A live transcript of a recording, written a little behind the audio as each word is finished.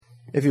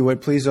If you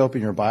would, please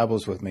open your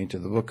Bibles with me to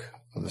the book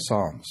of the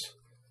Psalms.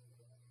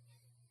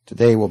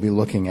 Today we'll be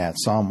looking at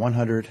Psalm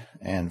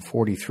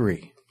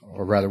 143,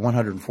 or rather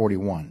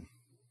 141.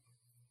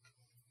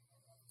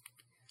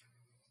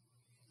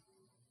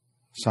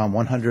 Psalm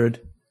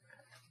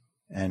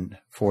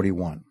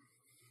 141.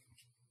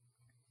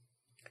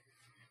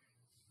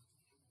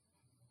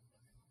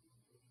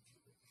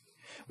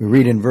 We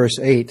read in verse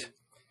 8,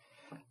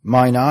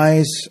 "Mine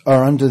eyes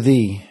are unto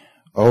thee,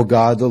 O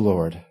God the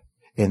Lord,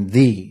 in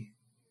thee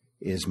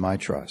is my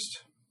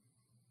trust."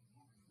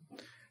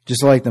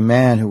 Just like the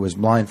man who was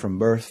blind from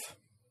birth,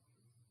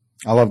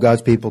 all of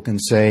God's people can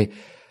say,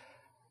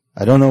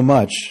 "I don't know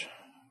much,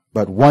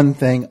 but one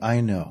thing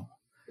I know,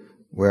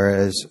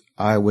 whereas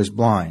I was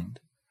blind,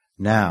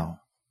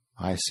 now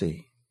I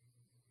see."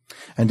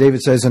 And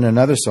David says in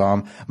another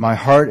psalm, "My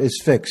heart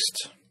is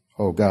fixed,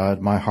 O God,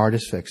 my heart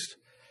is fixed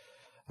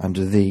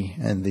unto thee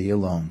and thee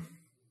alone."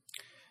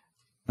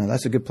 Now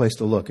that's a good place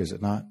to look, is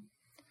it not?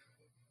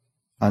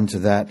 Unto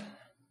that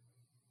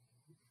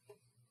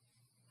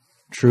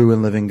true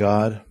and living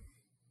God,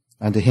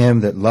 unto him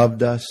that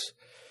loved us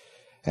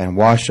and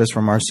washed us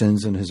from our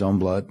sins in his own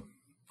blood.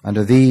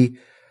 Unto thee,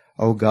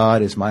 O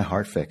God, is my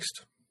heart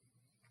fixed.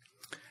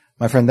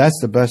 My friend, that's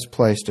the best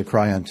place to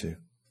cry unto,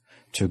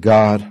 to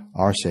God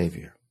our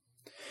Savior.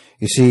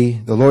 You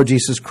see, the Lord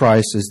Jesus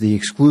Christ is the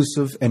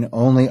exclusive and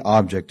only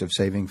object of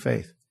saving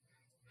faith.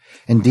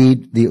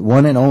 Indeed, the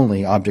one and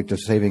only object of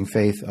saving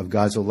faith of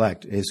God's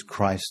elect is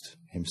Christ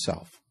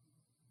himself.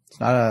 It's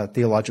not a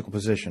theological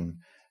position.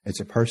 It's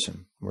a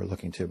person we're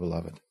looking to,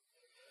 beloved.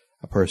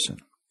 A person.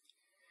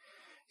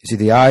 You see,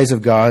 the eyes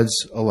of God's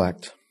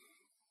elect,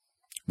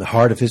 the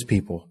heart of his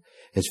people,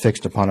 is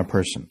fixed upon a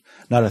person.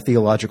 Not a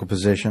theological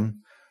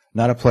position,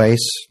 not a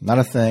place, not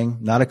a thing,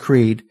 not a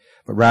creed,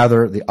 but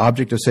rather the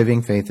object of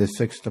saving faith is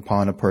fixed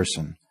upon a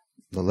person,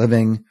 the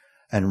living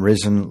and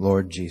risen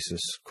Lord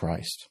Jesus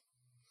Christ.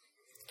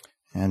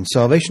 And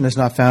salvation is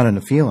not found in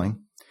a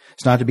feeling.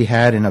 It's not to be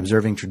had in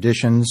observing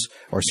traditions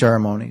or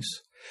ceremonies,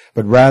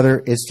 but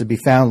rather it's to be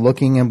found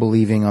looking and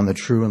believing on the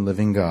true and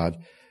living God,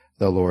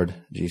 the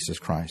Lord Jesus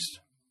Christ.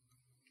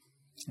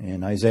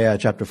 In Isaiah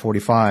chapter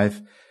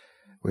 45,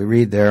 we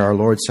read there our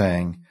Lord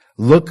saying,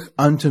 "Look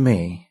unto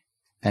me,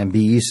 and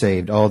be ye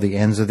saved, all the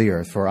ends of the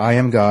earth, for I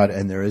am God,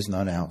 and there is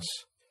none else."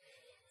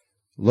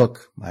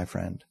 Look, my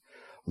friend,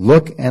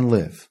 look and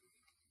live.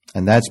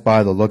 And that's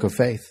by the look of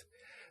faith,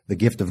 the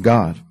gift of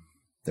God,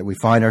 that we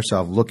find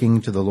ourselves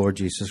looking to the Lord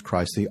Jesus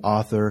Christ, the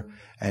author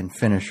and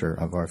finisher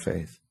of our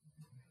faith.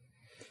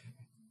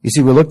 You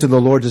see, we look to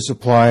the Lord to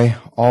supply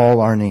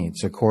all our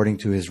needs according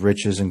to his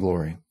riches and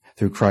glory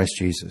through Christ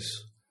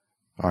Jesus,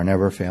 our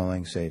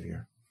never-failing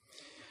Savior.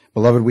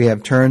 Beloved, we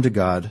have turned to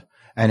God,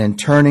 and in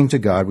turning to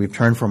God, we've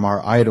turned from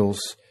our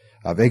idols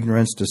of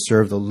ignorance to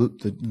serve the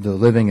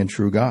living and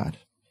true God.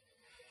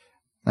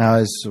 Now,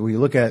 as we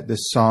look at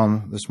this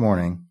psalm this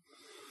morning,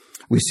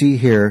 we see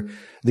here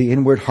the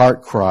inward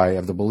heart cry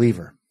of the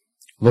believer,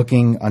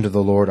 looking unto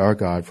the Lord our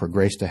God for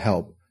grace to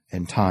help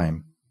in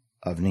time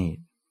of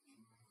need.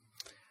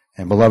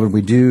 And beloved,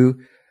 we do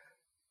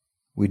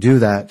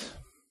that,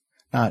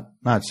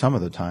 not some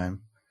of the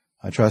time.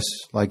 I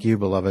trust, like you,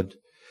 beloved,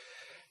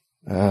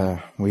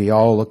 we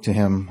all look to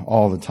him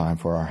all the time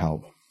for our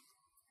help.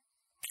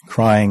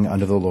 Crying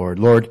unto the Lord,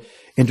 "Lord,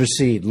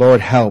 intercede.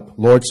 Lord, help.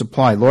 Lord,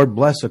 supply. Lord,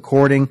 bless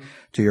according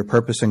to your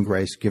purpose and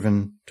grace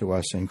given to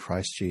us in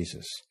Christ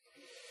Jesus."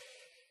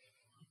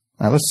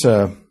 Now let's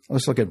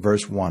look at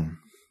verse 1.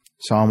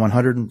 Psalm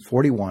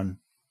 141,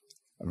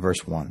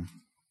 verse 1.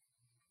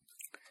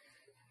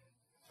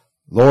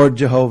 "Lord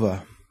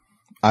Jehovah,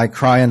 I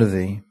cry unto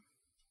thee."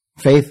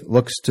 Faith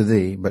looks to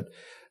thee, but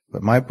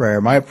my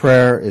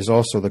prayer is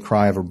also the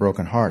cry of a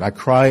broken heart. I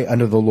cry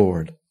unto the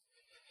Lord.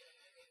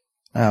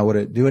 Now, would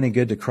it do any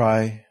good to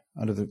cry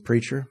unto the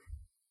preacher?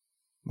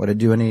 Would it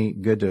do any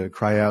good to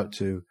cry out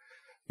to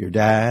your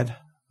dad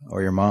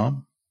or your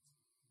mom?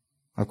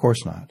 Of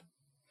course not.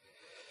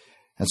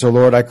 And so,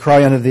 Lord, I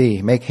cry unto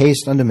thee. Make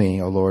haste unto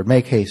me, O Lord,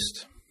 make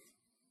haste.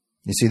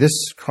 You see,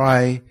 this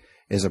cry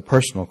is a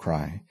personal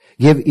cry.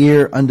 Give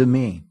ear unto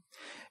me.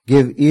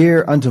 Give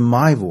ear unto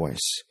my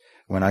voice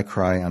when I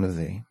cry unto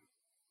thee.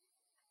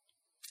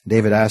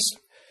 David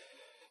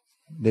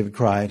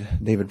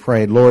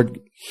prayed, "Lord,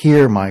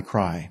 hear my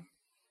cry."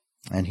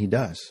 And he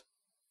does.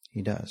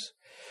 He does.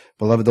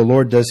 Beloved, the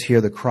Lord does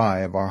hear the cry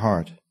of our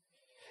heart.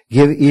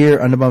 Give ear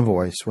unto my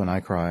voice when I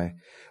cry,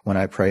 when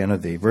I pray unto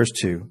thee. Verse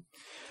 2,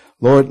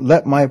 "Lord,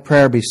 let my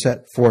prayer be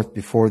set forth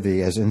before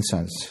thee as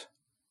incense,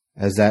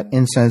 as that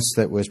incense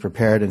that was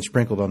prepared and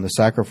sprinkled on the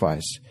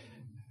sacrifice."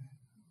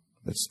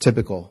 That's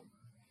typical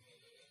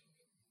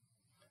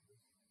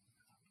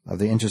of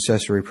the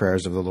intercessory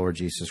prayers of the Lord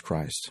Jesus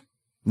Christ.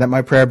 "Let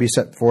my prayer be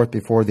set forth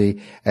before thee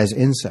as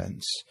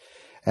incense,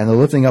 and the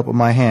lifting up of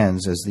my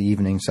hands as the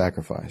evening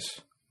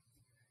sacrifice."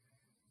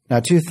 Now,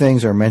 two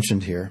things are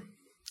mentioned here,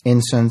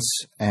 incense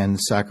and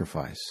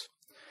sacrifice.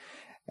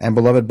 And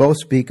beloved, both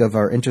speak of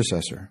our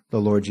intercessor,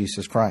 the Lord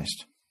Jesus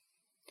Christ.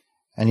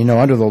 And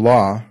under the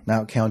law,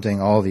 not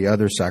counting all the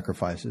other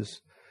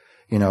sacrifices,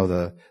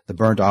 the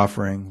burnt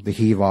offering, the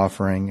heave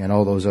offering, and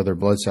all those other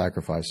blood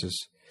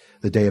sacrifices,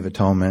 the Day of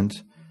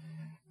Atonement.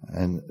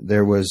 And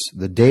there was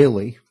the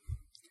daily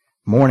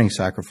morning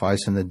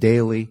sacrifice and the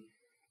daily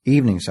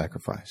evening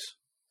sacrifice.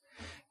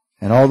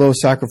 And all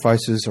those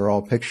sacrifices are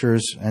all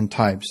pictures and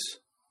types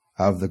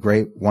of the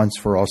great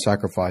once-for-all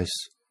sacrifice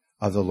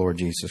of the Lord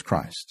Jesus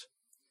Christ.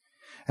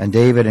 And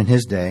David in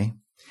his day,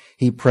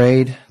 he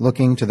prayed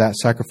looking to that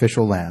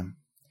sacrificial lamb,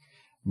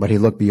 but he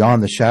looked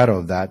beyond the shadow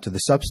of that to the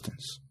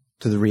substance,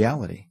 to the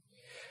reality.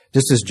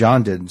 Just as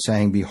John did,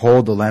 saying,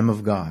 "Behold the Lamb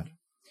of God."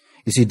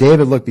 You see,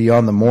 David looked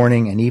beyond the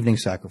morning and evening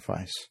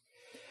sacrifice,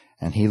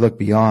 and he looked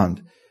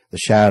beyond the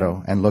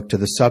shadow and looked to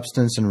the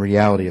substance and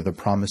reality of the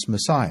promised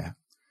Messiah,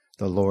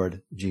 the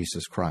Lord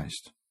Jesus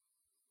Christ.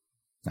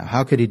 Now,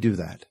 how could he do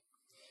that?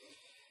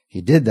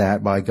 He did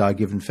that by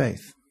God-given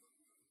faith,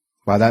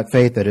 by that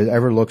faith that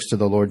ever looks to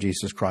the Lord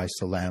Jesus Christ,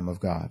 the Lamb of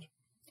God.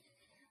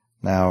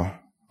 Now,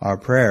 our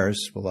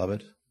prayers,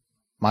 beloved,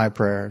 my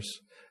prayers,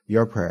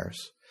 your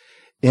prayers,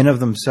 in of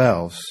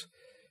themselves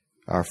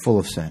are full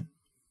of sin.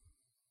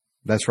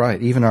 That's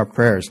right. Even our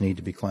prayers need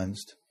to be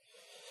cleansed.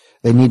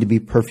 They need to be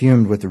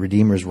perfumed with the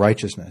Redeemer's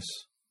righteousness.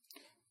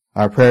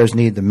 Our prayers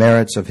need the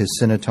merits of his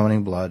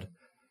sin-atoning blood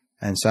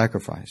and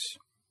sacrifice.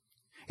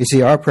 You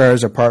see, our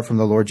prayers apart from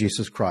the Lord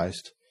Jesus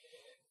Christ,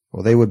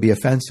 well, they would be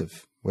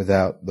offensive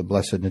without the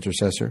blessed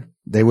intercessor.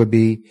 They would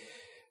be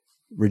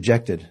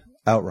rejected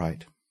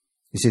outright.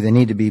 You see, they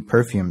need to be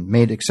perfumed,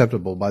 made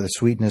acceptable by the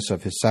sweetness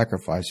of his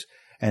sacrifice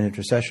and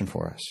intercession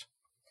for us.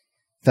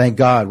 Thank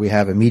God we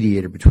have a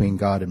mediator between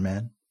God and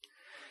man.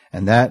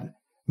 And that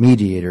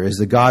mediator is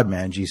the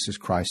God-man, Jesus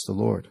Christ the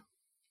Lord.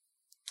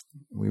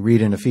 We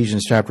read in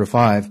Ephesians chapter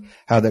 5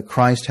 how that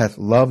Christ hath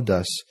loved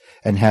us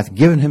and hath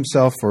given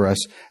himself for us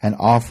an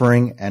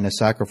offering and a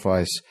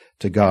sacrifice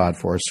to God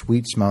for a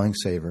sweet-smelling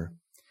savor.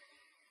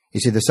 You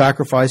see, the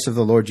sacrifice of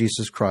the Lord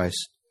Jesus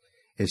Christ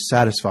is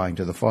satisfying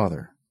to the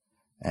Father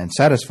and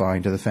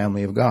satisfying to the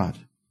family of God.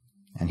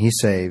 And he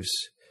saves,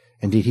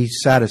 indeed he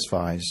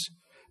satisfies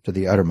to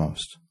the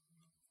uttermost.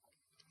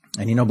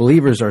 And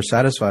believers are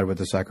satisfied with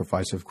the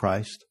sacrifice of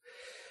Christ,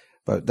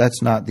 but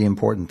that's not the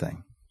important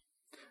thing.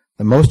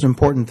 The most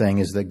important thing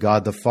is that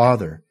God the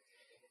Father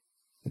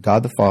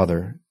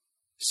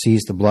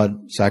sees the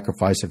blood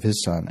sacrifice of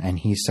his Son, and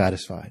he's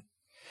satisfied.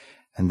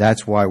 And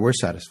that's why we're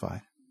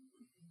satisfied.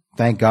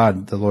 Thank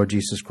God the Lord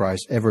Jesus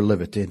Christ ever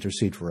liveth to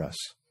intercede for us.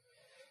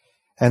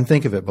 And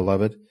think of it,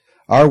 beloved,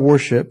 our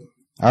worship,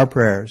 our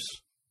prayers,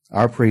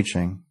 our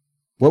preaching,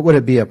 what would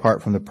it be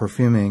apart from the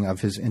perfuming of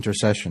his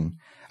intercession,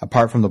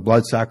 apart from the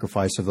blood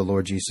sacrifice of the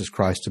Lord Jesus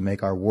Christ to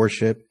make our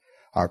worship,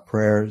 our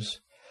prayers,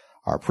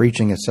 our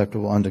preaching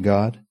acceptable unto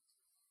God?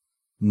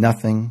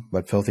 Nothing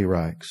but filthy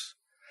rags.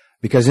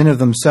 Because in of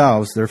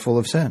themselves, they're full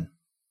of sin.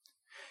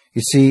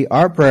 You see,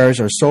 our prayers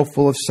are so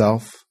full of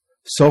self,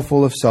 so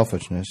full of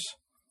selfishness.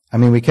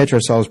 We catch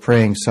ourselves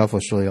praying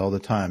selfishly all the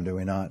time, do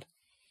we not?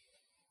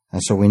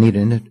 And so we need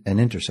an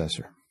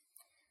intercessor.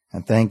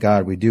 And thank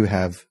God we do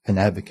have an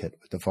advocate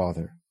with the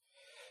Father.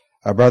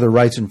 Our brother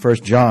writes in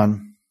 1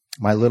 John,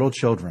 "My little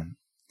children,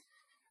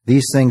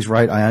 these things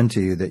write I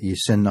unto you, that ye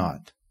sin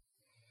not.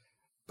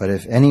 But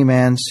if any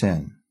man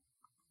sin,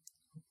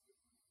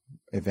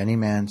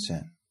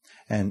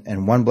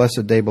 and one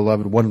blessed day,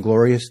 beloved, one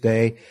glorious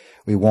day,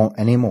 we won't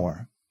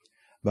anymore.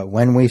 But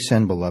when we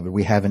sin, beloved,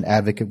 we have an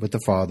advocate with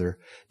the Father,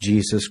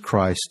 Jesus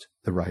Christ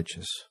the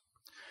righteous."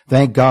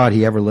 Thank God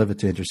he ever liveth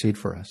to intercede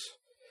for us.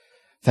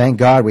 Thank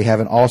God we have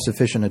an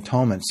all-sufficient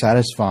atonement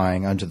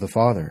satisfying unto the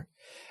Father.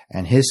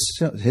 And his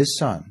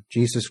Son,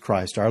 Jesus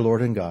Christ, our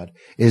Lord and God,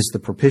 is the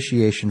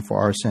propitiation for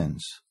our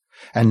sins.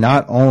 And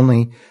not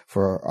only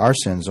for our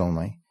sins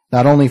only,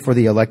 not only for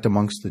the elect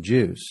amongst the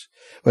Jews,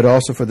 but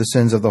also for the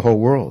sins of the whole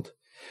world.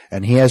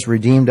 And he has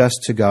redeemed us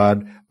to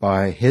God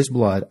by his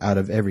blood out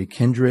of every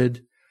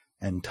kindred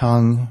and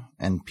tongue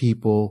and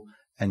people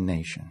and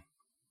nation.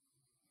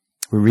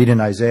 We read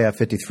in Isaiah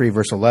 53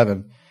 verse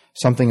 11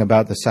 something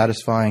about the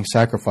satisfying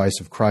sacrifice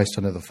of Christ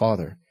unto the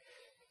Father.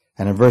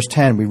 And in verse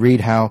 10 we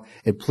read how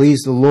it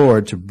pleased the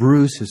Lord to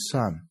bruise his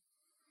Son.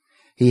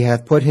 He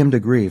hath put him to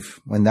grief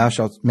when thou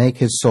shalt make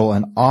his soul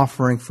an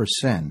offering for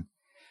sin.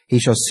 He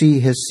shall see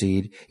his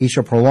seed, he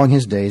shall prolong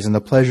his days, and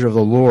the pleasure of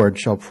the Lord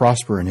shall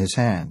prosper in his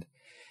hand.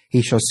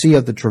 He shall see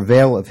of the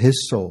travail of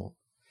his soul,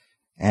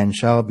 and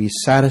shall be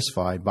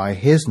satisfied. By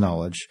his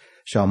knowledge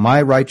shall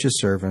my righteous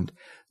servant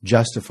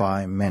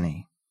justify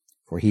many,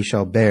 for he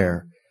shall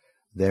bear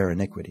their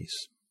iniquities.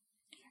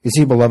 You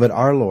see, beloved,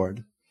 our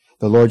Lord,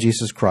 the Lord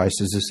Jesus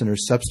Christ, is the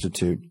sinner's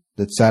substitute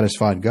that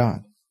satisfied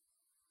God.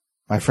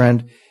 My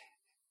friend,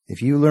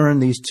 if you learn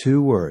these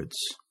two words,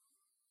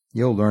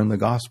 you'll learn the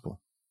gospel.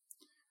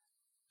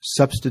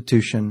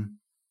 Substitution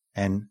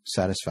and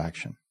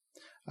satisfaction.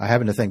 I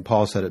happen to think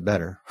Paul said it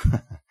better.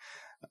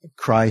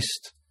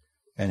 Christ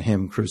and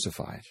him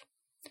crucified.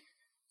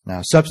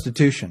 Now,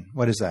 substitution,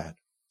 what is that?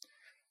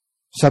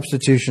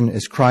 Substitution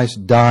is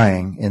Christ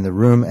dying in the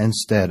room and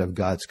stead of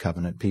God's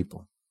covenant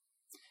people.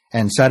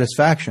 And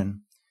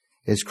satisfaction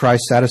is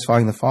Christ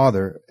satisfying the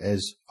Father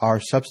as our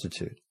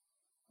substitute.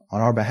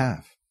 on our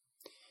behalf.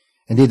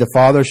 Indeed, the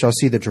Father shall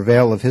see the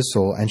travail of his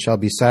soul and shall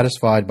be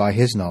satisfied by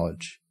his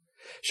knowledge.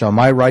 Shall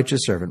my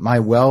righteous servant, my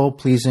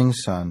well-pleasing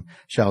Son,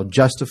 shall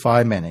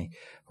justify many,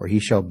 for he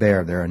shall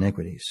bear their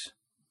iniquities.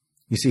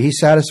 You see, he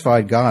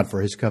satisfied God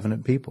for his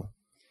covenant people.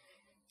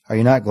 Are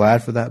you not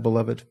glad for that,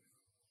 beloved?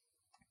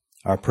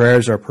 Our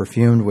prayers are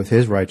perfumed with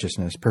his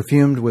righteousness,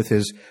 perfumed with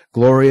his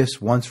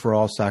glorious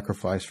once-for-all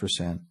sacrifice for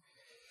sin,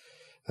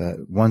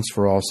 the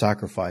once-for-all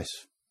sacrifice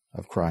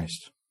of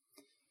Christ.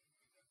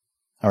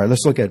 All right,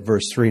 let's look at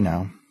verse 3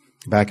 now,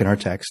 back in our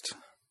text.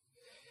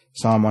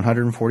 Psalm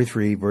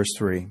 143, verse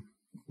 3.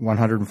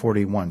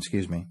 141,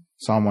 excuse me.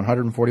 Psalm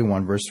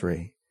 141, verse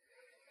 3.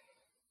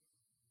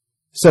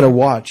 Set a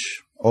watch,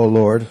 O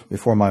Lord,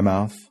 before my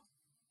mouth.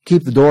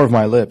 Keep the door of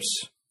my lips.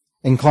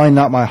 Incline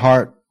not my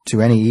heart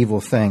to any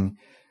evil thing,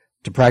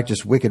 to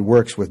practice wicked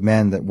works with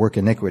men that work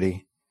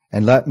iniquity,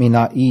 and let me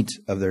not eat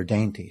of their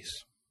dainties.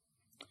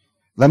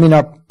 Let me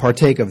not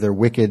partake of their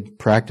wicked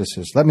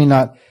practices. Let me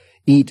not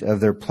eat of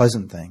their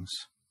pleasant things.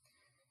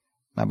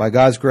 Now, by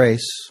God's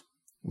grace,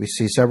 we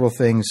see several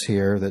things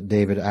here that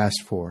David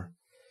asked for.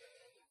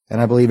 And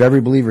I believe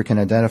every believer can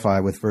identify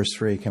with verse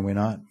 3, can we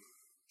not?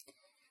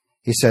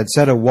 He said,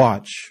 set a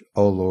watch,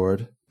 O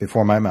Lord,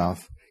 before my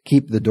mouth.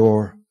 Keep the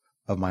door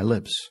of my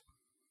lips.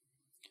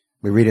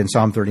 We read in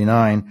Psalm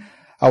 39,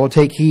 I will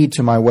take heed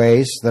to my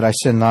ways that I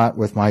sin not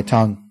with my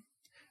tongue.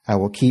 I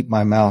will keep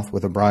my mouth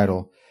with a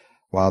bridle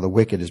while the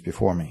wicked is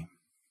before me.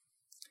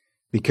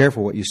 Be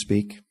careful what you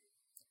speak.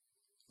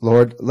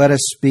 Lord, let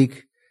us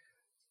speak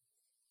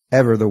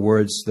ever the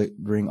words that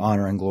bring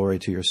honor and glory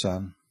to your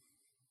Son.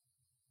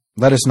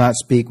 Let us not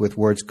speak with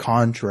words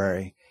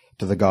contrary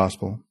to the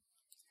gospel.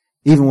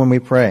 Even when we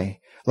pray,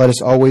 let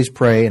us always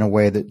pray in a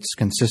way that's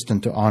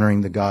consistent to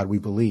honoring the God we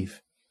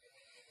believe.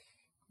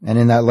 And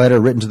in that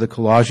letter written to the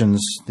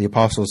Colossians, the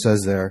apostle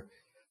says there,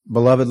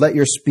 Beloved, let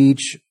your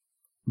speech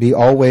be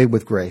always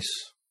with grace,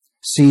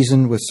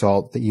 seasoned with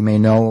salt, that you may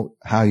know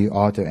how you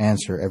ought to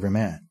answer every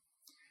man.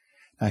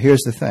 Now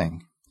here's the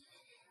thing.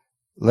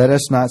 Let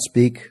us not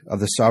speak of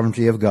the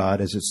sovereignty of God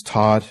as it's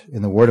taught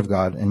in the Word of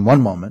God in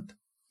one moment,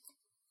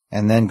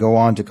 and then go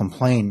on to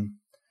complain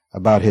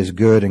about his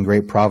good and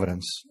great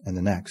providence in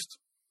the next.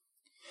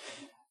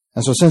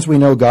 And so since we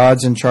know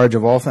God's in charge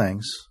of all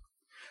things,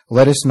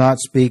 let us not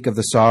speak of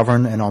the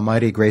sovereign and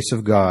almighty grace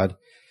of God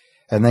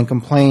and then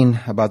complain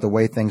about the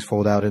way things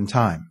fold out in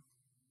time,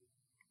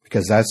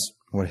 because that's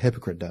what a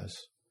hypocrite does.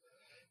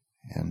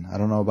 And I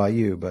don't know about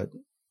you, but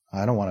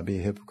I don't want to be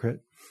a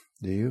hypocrite.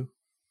 Do you?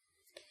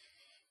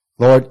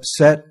 Lord,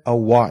 set a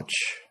watch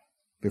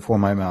before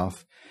my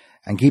mouth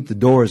and keep the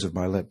doors of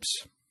my lips.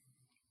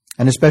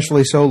 And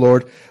especially so,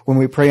 Lord, when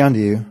we pray unto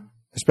you,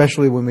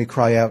 especially when we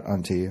cry out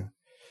unto you.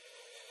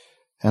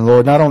 And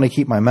Lord, not only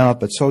keep my mouth,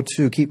 but so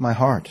too keep my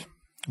heart.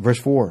 Verse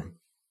 4.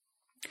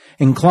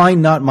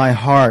 Incline not my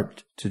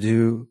heart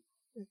to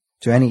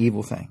any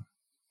evil thing.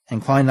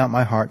 Incline not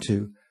my heart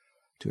to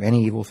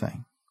any evil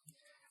thing.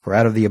 For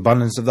out of the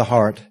abundance of the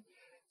heart,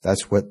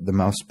 that's what the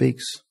mouth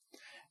speaks.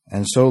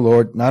 And so,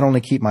 Lord, not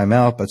only keep my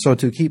mouth, but so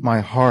too keep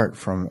my heart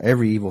from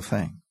every evil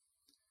thing.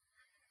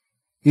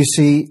 You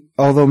see,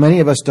 although many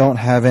of us don't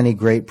have any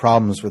great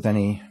problems with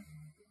any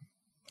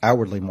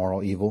outwardly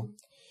moral evil,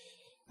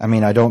 I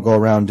mean, I don't go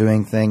around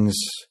doing things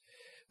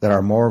that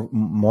are more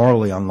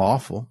morally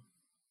unlawful.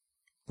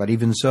 But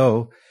even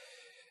so,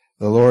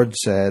 the Lord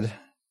said,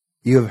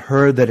 you have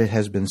heard that it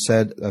has been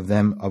said of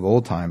them of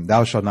old time,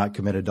 thou shalt not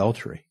commit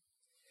adultery.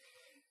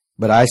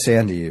 But I say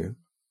unto you,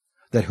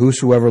 that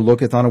whosoever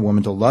looketh on a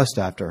woman to lust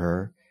after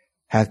her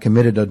hath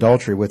committed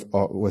adultery with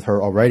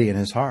her already in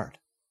his heart.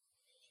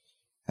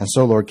 And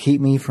so, Lord,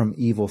 keep me from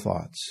evil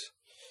thoughts.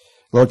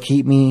 Lord,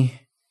 keep me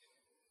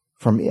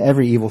from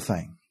every evil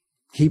thing.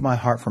 Keep my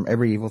heart from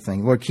every evil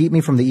thing. Lord, keep me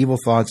from the evil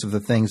thoughts of the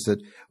things that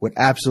would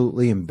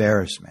absolutely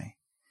embarrass me.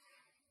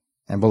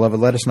 And beloved,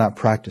 let us not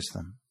practice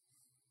them.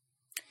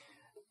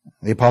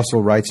 The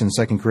apostle writes in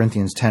 2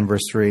 Corinthians 10,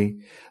 verse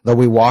 3, though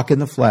we walk in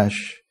the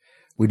flesh,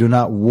 we do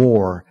not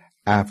war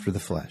after the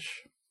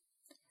flesh.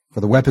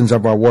 For the weapons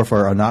of our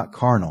warfare are not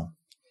carnal,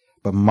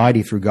 but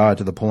mighty through God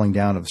to the pulling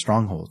down of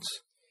strongholds,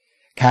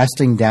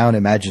 casting down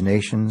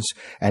imaginations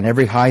and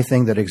every high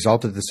thing that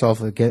exalted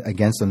itself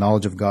against the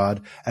knowledge of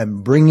God,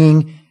 and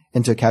bringing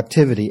into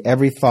captivity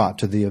every thought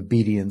to the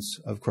obedience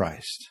of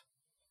Christ.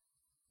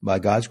 By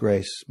God's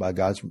grace, by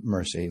God's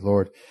mercy,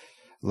 Lord,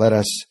 let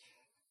us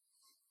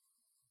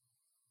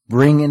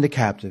bring into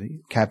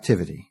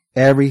captivity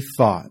every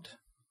thought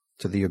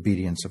to the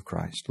obedience of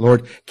Christ.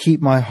 Lord,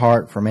 keep my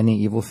heart from any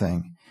evil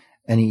thing,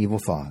 any evil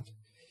thought.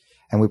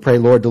 And we pray,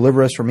 Lord,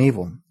 deliver us from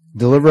evil.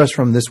 Deliver us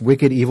from this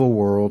wicked, evil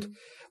world,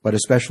 but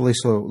especially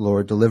so,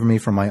 Lord, deliver me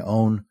from my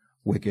own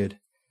wicked,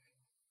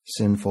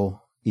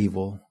 sinful,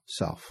 evil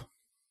self.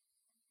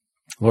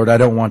 Lord, I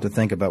don't want to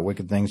think about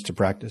wicked things to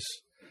practice,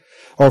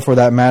 or for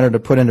that matter, to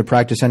put into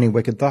practice any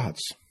wicked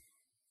thoughts.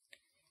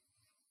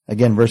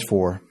 Again, verse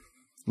 4.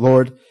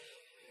 Lord,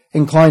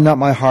 incline not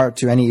my heart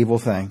to any evil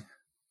thing,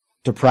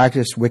 to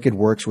practice wicked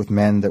works with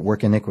men that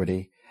work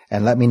iniquity,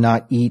 and let me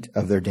not eat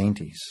of their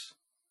dainties.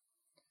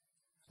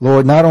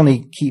 Lord, not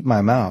only keep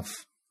my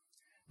mouth,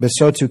 but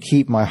so to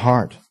keep my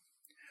heart.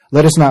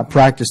 Let us not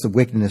practice the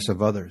wickedness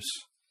of others.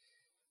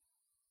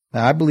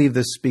 Now, I believe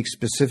this speaks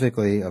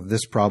specifically of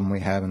this problem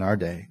we have in our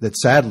day, that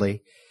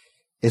sadly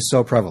is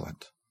so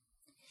prevalent.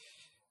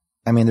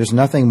 I mean, there's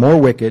nothing more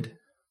wicked,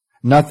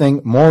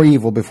 nothing more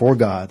evil before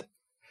God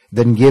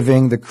than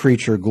giving the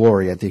creature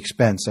glory at the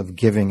expense of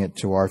giving it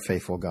to our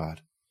faithful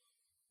God.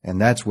 And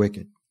that's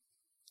wicked.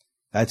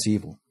 That's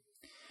evil.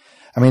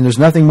 I mean, there's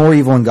nothing more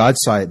evil in God's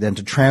sight than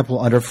to trample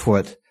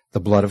underfoot the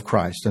blood of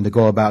Christ and to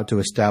go about to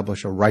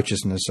establish a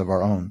righteousness of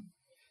our own.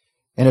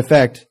 In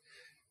effect,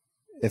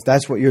 if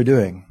that's what you're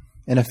doing,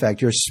 in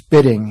effect, you're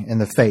spitting in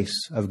the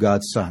face of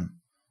God's Son,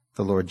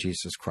 the Lord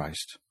Jesus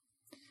Christ.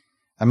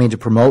 I mean, to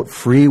promote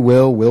free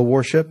will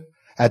worship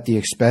at the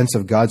expense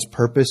of God's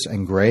purpose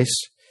and grace,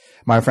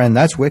 my friend,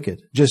 that's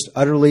wicked, just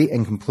utterly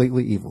and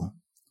completely evil.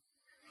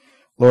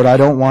 Lord, I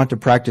don't want to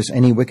practice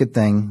any wicked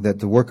thing that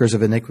the workers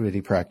of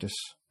iniquity practice.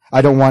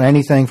 I don't want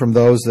anything from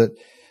those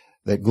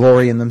that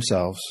glory in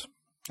themselves.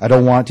 I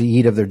don't want to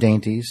eat of their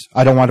dainties.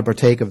 I don't want to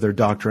partake of their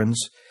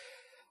doctrines.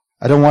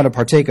 I don't want to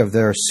partake of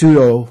their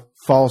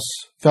pseudo-false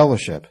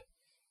fellowship.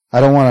 I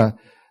don't want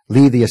to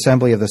lead the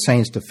assembly of the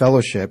saints to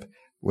fellowship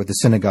with the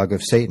synagogue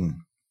of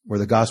Satan, where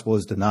the gospel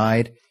is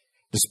denied,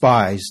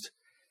 despised,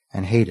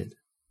 and hated.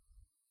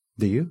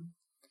 Do you?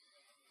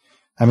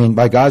 I mean,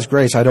 by God's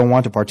grace, I don't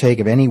want to partake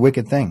of any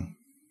wicked thing.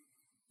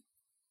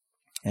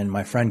 And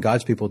my friend,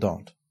 God's people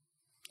don't.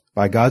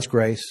 By God's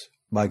grace,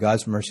 by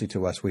God's mercy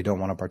to us, we don't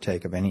want to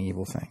partake of any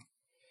evil thing.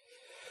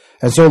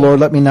 And so, Lord,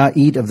 let me not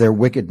eat of their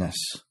wickedness.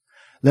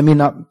 Let me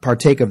not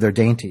partake of their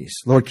dainties.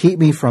 Lord, keep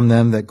me from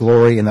them that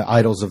glory in the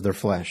idols of their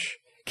flesh.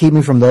 Keep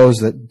me from those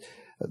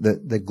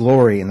that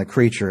glory in the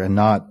creature and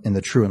not in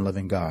the true and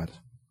living God.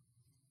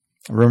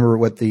 Remember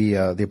what the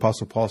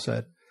Apostle Paul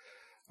said?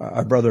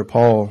 Our brother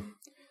Paul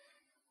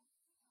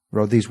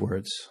wrote these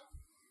words,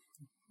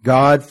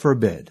 God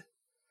forbid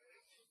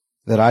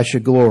that I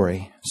should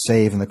glory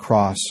save in the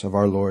cross of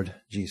our Lord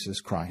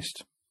Jesus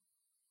Christ.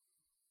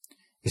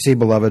 You see,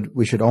 beloved,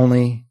 we should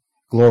only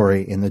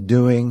glory in the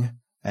doing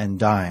and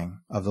dying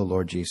of the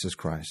Lord Jesus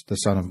Christ, the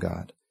Son of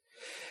God.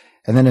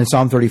 And then in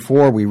Psalm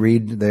 34, we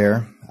read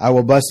there, I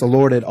will bless the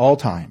Lord at all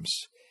times.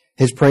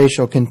 His praise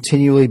shall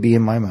continually be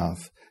in my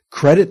mouth.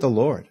 Credit the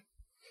Lord.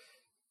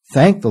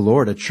 Thank the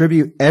Lord.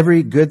 Attribute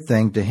every good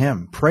thing to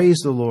Him. Praise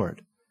the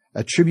Lord.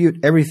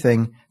 Attribute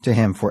everything to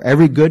Him. For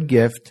every good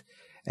gift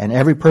and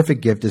every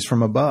perfect gift is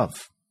from above.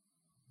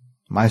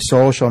 My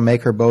soul shall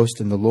make her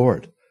boast in the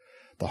Lord.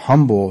 The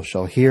humble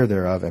shall hear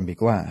thereof and be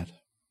glad.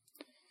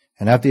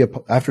 And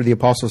after the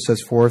apostle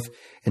sets forth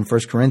in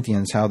 1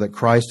 Corinthians how that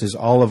Christ is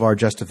all of our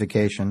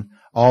justification,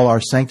 all our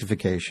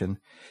sanctification,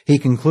 he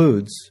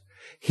concludes,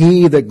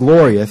 He that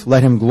glorieth,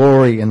 let him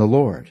glory in the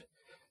Lord.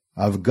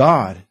 Of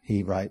God,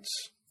 he writes.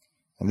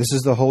 And this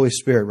is the Holy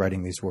Spirit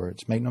writing these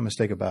words. Make no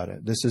mistake about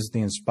it. This is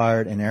the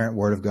inspired, inerrant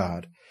Word of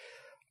God.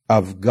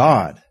 Of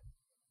God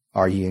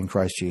are ye in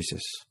Christ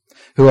Jesus,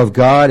 who of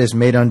God is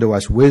made unto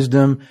us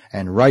wisdom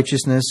and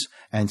righteousness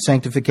and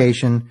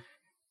sanctification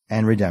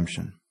and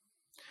redemption.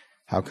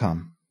 How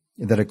come?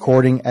 That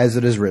according as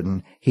it is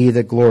written, He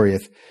that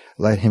glorieth,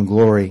 let him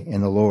glory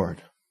in the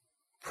Lord.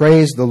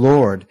 Praise the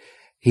Lord,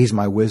 He's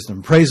my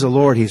wisdom. Praise the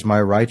Lord, He's my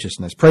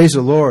righteousness. Praise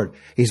the Lord,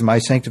 He's my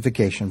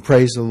sanctification.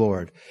 Praise the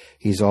Lord,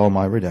 He's all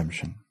my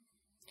redemption.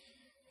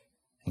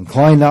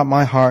 Incline not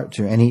my heart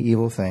to any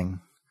evil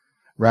thing.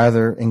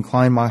 Rather,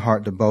 incline my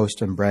heart to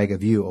boast and brag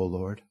of you, O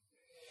Lord.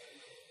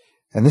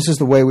 And this is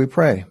the way we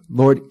pray.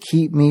 Lord,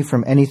 keep me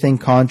from anything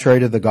contrary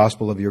to the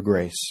gospel of your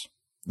grace.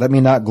 Let me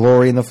not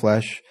glory in the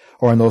flesh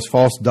or in those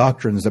false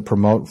doctrines that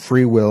promote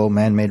free will,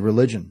 man-made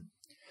religion.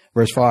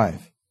 Verse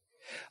 5.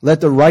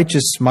 Let the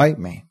righteous smite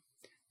me,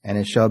 and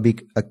it shall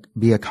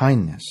be a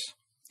kindness.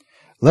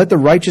 Let the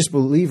righteous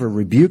believer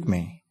rebuke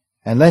me,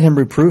 and let him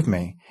reprove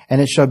me, and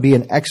it shall be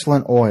an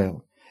excellent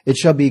oil. It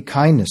shall be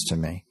kindness to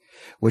me,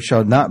 which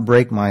shall not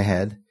break my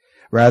head.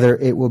 Rather,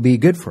 it will be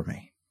good for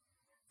me.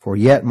 For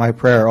yet my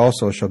prayer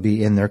also shall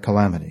be in their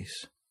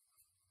calamities.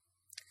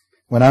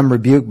 When I'm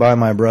rebuked by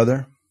my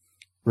brother,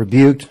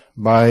 rebuked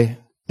by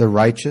the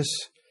righteous,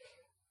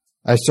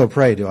 I still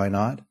pray, do I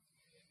not?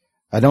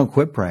 I don't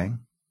quit praying.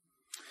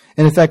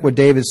 And in fact, what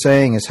David's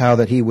saying is how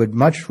that he would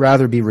much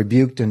rather be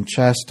rebuked and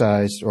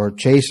chastised or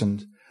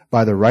chastened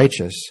by the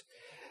righteous,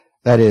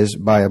 that is,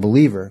 by a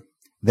believer,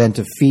 than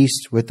to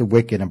feast with the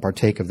wicked and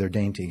partake of their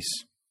dainties.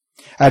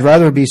 I'd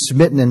rather be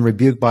smitten and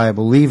rebuked by a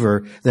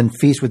believer than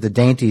feast with the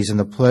dainties and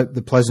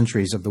the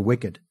pleasantries of the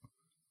wicked.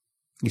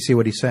 You see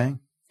what he's saying?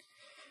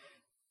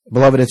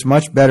 Beloved, it's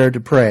much better to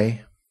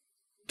pray,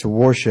 to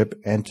worship,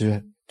 and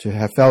to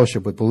have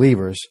fellowship with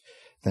believers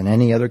than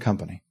any other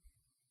company.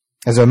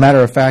 As a matter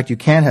of fact, you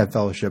can't have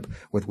fellowship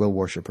with will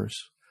worshipers.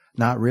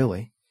 Not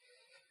really.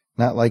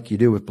 Not like you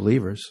do with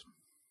believers.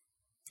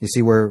 You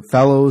see, we're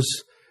fellows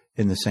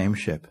in the same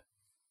ship.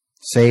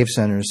 Saved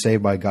sinners,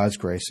 saved by God's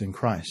grace in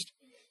Christ.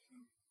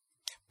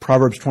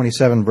 Proverbs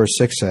 27 verse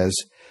 6 says,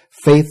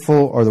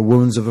 Faithful are the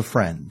wounds of a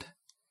friend,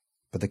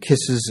 but the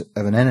kisses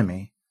of an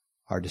enemy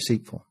are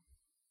deceitful.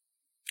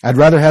 I'd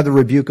rather have the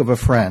rebuke of a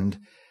friend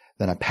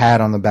than a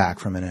pat on the back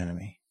from an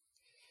enemy.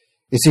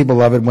 You see,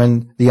 beloved,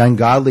 when the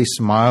ungodly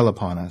smile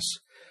upon us,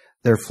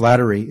 their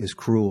flattery is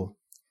cruel.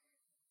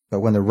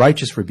 But when the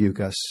righteous rebuke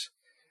us,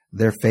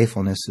 their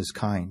faithfulness is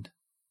kind.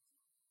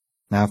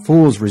 Now,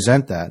 fools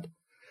resent that,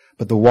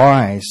 but the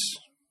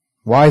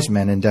wise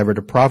men endeavor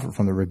to profit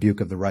from the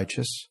rebuke of the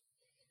righteous.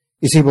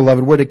 You see,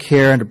 beloved, we're to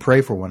care and to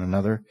pray for one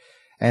another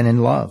and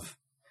in love.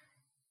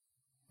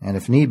 And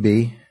if need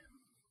be,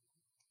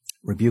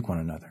 rebuke one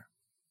another.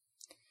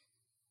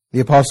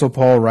 The Apostle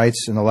Paul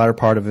writes in the latter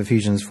part of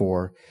Ephesians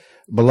 4,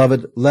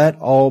 Beloved, let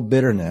all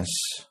bitterness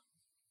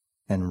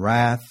and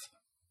wrath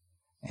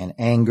and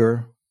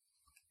anger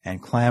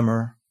and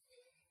clamor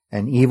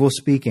and evil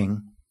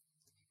speaking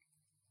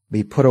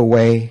be put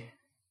away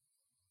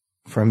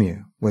from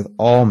you with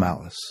all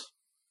malice.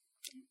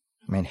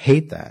 I mean,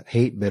 hate that.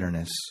 Hate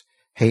bitterness,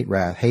 hate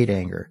wrath, hate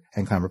anger,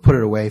 and clamor. Put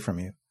it away from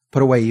you.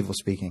 Put away evil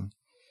speaking.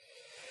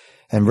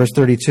 And verse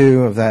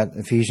 32 of that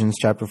Ephesians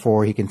chapter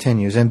 4, he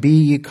continues, And be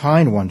ye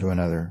kind one to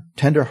another,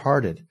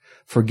 tender-hearted,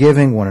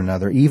 forgiving one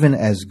another, even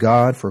as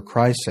God, for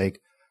Christ's sake,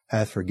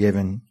 hath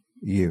forgiven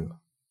you.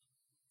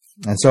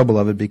 And so,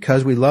 beloved,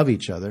 because we love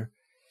each other,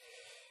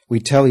 we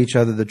tell each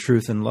other the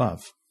truth in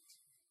love.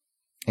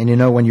 And you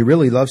know, when you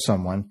really love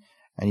someone,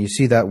 and you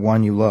see that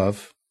one you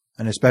love,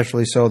 and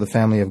especially so the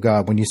family of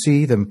God, when you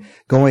see them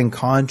going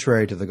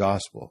contrary to the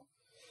gospel,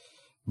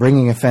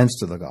 bringing offense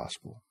to the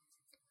gospel,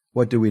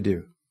 what do we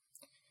do?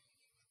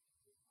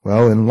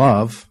 Well, in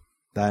love,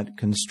 that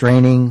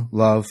constraining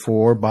love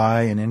for,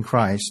 by, and in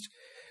Christ,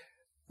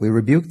 we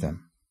rebuke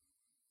them.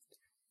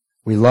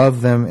 We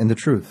love them in the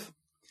truth,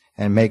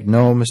 and make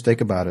no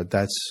mistake about it.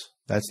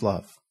 That's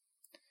love.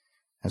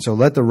 And so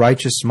let the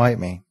righteous smite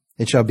me.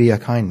 It shall be a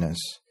kindness.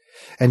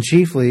 And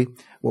chiefly,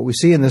 what we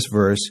see in this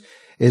verse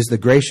is the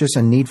gracious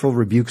and needful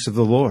rebukes of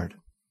the Lord.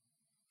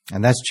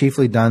 And that's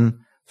chiefly done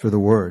through the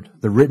word,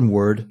 the written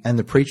word and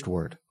the preached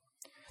word.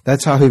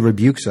 That's how he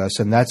rebukes us,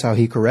 and that's how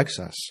he corrects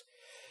us.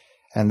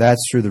 And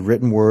that's through the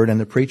written word and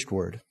the preached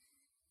word.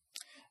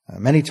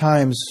 Many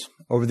times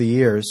over the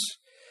years,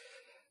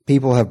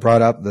 people have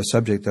brought up the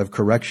subject of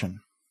correction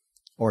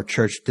or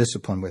church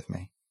discipline with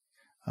me.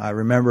 I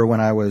remember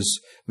when I was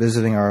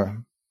visiting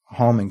our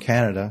home in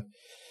Canada,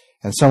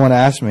 and someone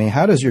asked me,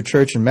 how does your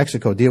church in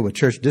Mexico deal with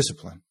church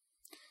discipline?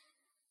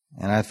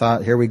 And I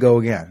thought, here we go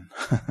again.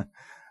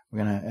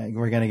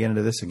 We're gonna get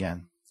into this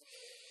again.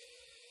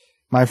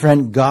 My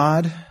friend,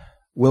 God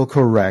will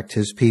correct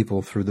his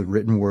people through the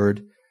written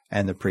word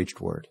and the preached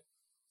word.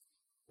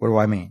 What do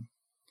I mean?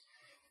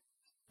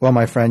 Well,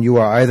 my friend, you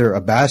are either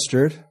a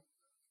bastard,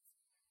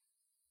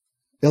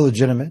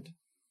 illegitimate,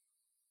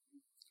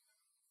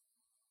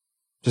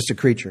 just a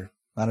creature,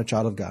 not a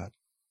child of God,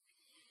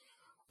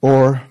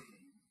 or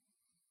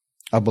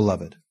a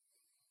beloved.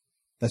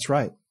 That's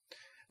right.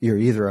 You're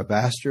either a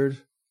bastard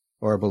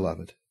or a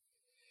beloved.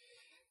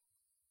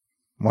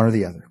 One or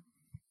the other.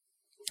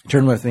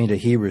 Turn with me to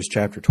Hebrews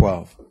chapter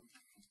 12.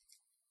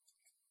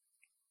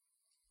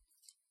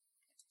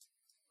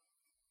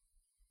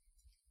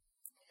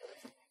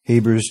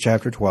 Hebrews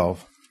chapter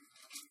 12.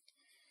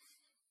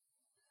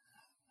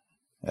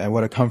 And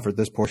what a comfort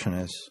this portion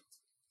is.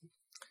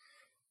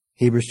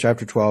 Hebrews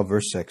chapter 12,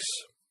 verse 6.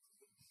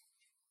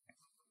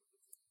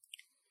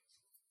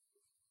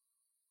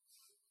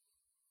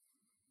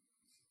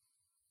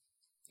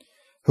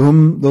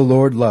 Whom the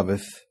Lord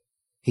loveth,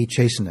 he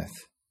chasteneth,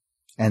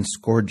 and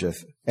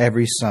scourgeth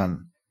every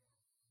son,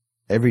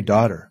 every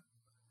daughter,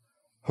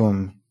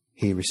 whom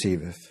he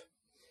receiveth.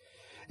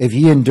 If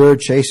ye endure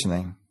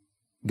chastening,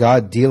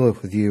 God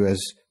dealeth with you as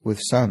with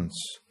sons,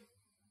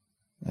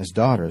 as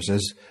daughters,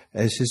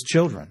 as his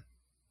children.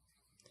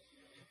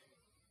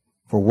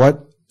 For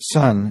what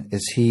son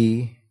is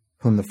he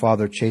whom the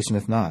Father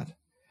chasteneth not?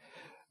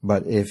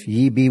 But if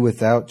ye be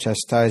without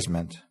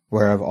chastisement,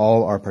 whereof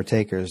all are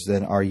partakers,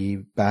 then are ye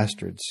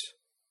bastards,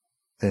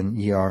 then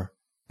ye are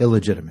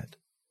illegitimate,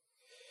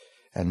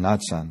 and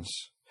not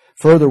sons.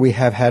 Further, we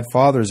have had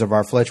fathers of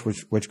our flesh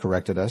which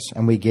corrected us,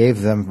 and we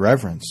gave them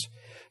reverence.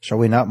 Shall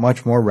we not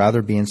much more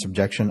rather be in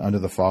subjection unto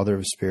the Father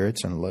of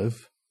spirits and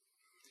live?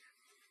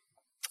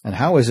 And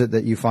how is it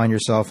that you find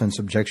yourself in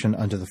subjection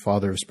unto the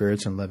Father of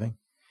spirits and living?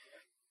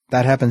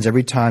 That happens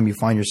every time you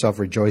find yourself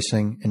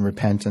rejoicing in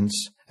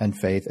repentance and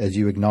faith as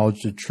you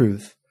acknowledge the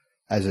truth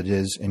as it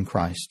is in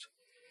Christ.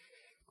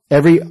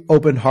 Every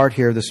open heart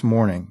here this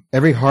morning,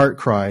 every heart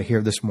cry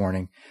here this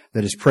morning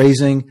that is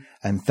praising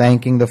and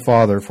thanking the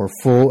Father for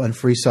full and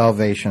free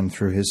salvation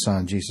through his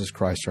Son, Jesus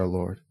Christ our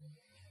Lord.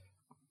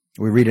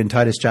 We read in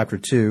Titus chapter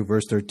 2,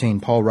 verse 13,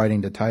 Paul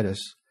writing to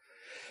Titus,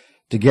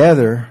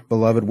 Together,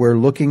 beloved, we're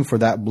looking for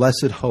that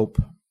blessed hope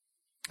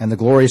and the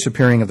glorious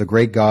appearing of the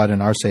great God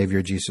and our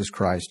Savior, Jesus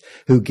Christ,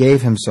 who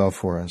gave himself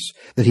for us,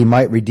 that he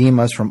might redeem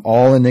us from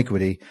all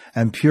iniquity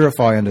and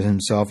purify unto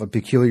himself a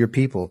peculiar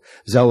people,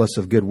 zealous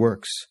of good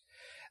works.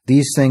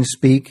 These things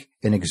speak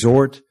and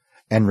exhort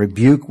and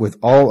rebuke with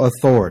all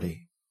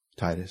authority,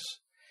 Titus.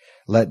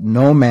 Let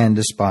no man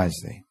despise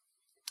thee.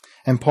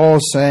 And Paul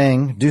is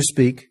saying, do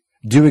speak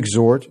Do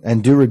exhort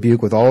and do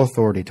rebuke with all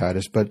authority,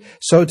 Titus, but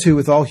so too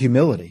with all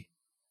humility.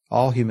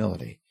 All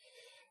humility.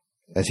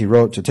 As he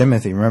wrote to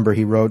Timothy, remember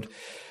he wrote,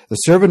 "The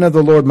servant of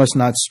the Lord must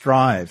not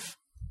strive,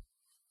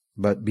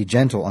 but be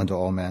gentle unto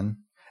all men,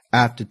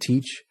 apt to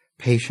teach,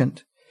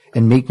 patient,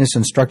 in meekness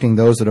instructing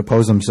those that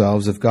oppose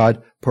themselves, if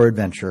God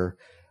peradventure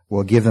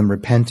will give them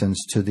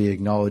repentance to the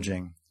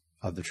acknowledging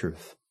of the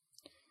truth."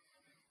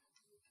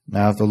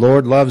 Now, if the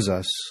Lord loves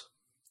us,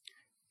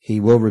 he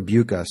will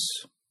rebuke us,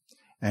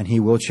 and he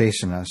will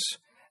chasten us,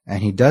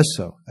 and he does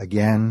so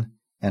again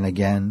and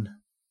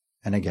again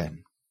and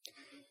again,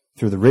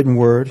 through the written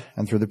word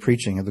and through the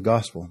preaching of the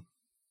gospel.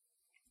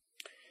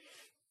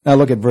 Now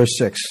look at verse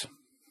 6.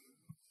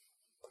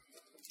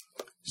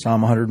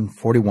 Psalm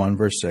 141,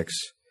 verse 6.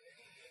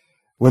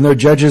 "When their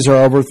judges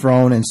are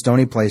overthrown in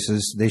stony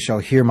places, they shall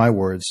hear my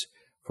words,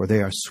 for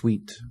they are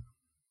sweet."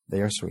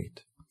 They are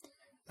sweet.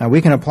 Now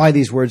we can apply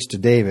these words to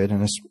David,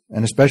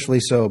 and especially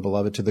so,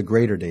 beloved, to the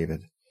greater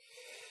David.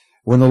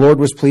 When the Lord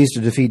was pleased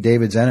to defeat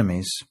David's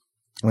enemies,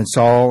 when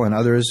Saul and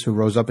others who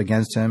rose up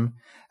against him,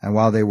 and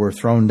while they were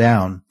thrown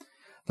down,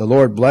 the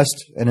Lord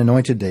blessed and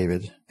anointed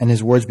David, and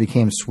his words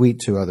became sweet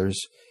to others,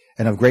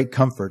 and of great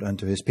comfort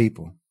unto his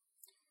people.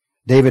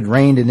 David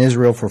reigned in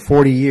Israel for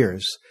 40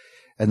 years,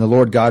 and the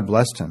Lord God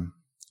blessed him.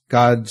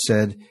 God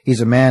said,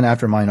 "He's a man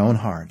after mine own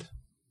heart."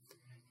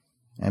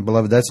 And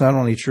beloved, that's not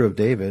only true of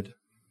David,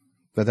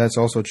 but that's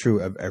also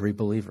true of every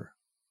believer.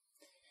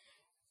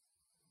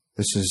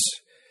 This is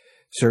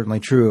certainly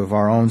true of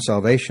our own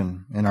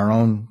salvation and our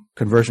own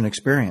conversion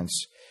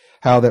experience.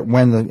 How that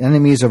when the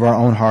enemies of our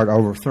own heart are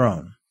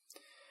overthrown,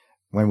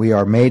 when we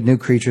are made new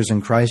creatures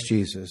in Christ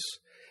Jesus,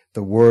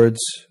 the words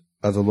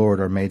of the Lord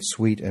are made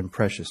sweet and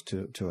precious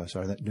to us.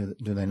 Are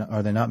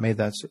they not made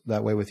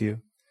that way with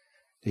you?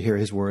 To hear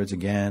his words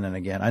again and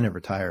again. I never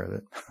tire of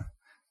it.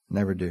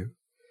 Never do.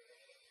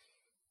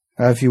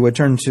 If you would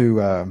turn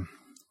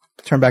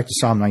back to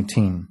Psalm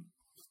 19.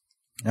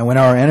 Now, when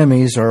our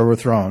enemies are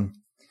overthrown,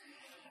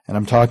 and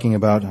I'm talking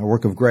about a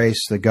work of grace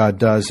that God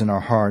does in our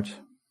heart,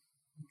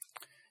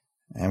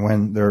 and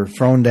when they're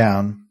thrown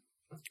down,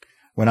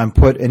 when I'm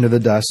put into the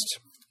dust,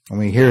 and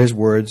we hear his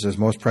words as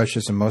most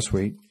precious and most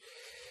sweet,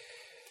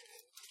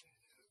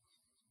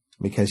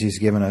 because he's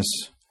given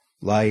us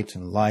light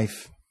and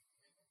life,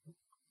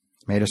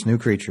 made us new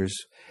creatures.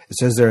 It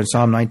says there in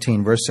Psalm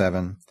 19, verse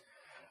 7,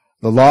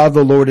 "The law of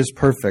the Lord is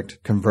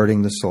perfect,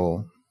 converting the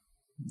soul."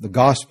 The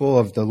gospel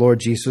of the Lord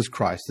Jesus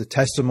Christ, the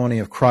testimony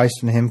of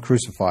Christ and him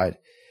crucified,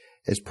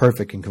 is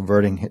perfect in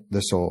converting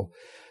the soul.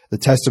 The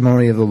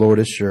testimony of the Lord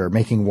is sure,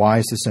 making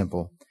wise the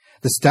simple.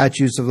 The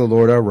statutes of the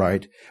Lord are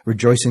right,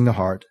 rejoicing the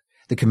heart.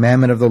 The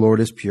commandment of the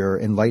Lord is pure,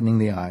 enlightening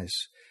the eyes.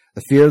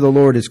 The fear of the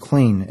Lord is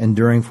clean,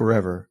 enduring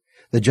forever.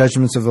 The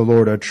judgments of the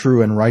Lord are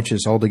true and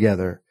righteous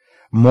altogether.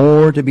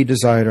 More to be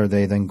desired are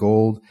they than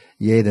gold,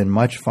 yea, than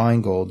much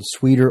fine gold,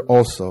 sweeter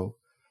also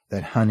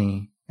than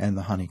honey and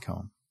the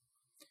honeycomb.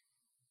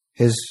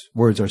 His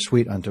words are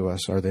sweet unto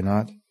us, are they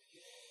not?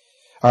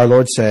 Our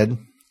Lord said,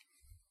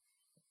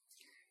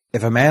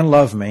 "If a man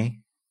love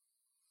me,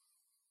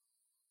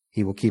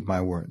 he will keep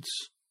my words."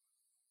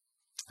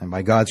 And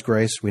by God's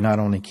grace, we not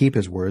only keep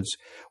his words,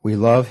 we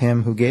love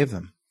him who gave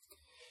them.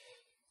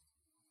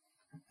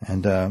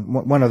 And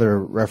one other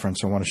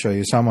reference I want to show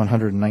you, Psalm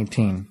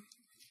 119,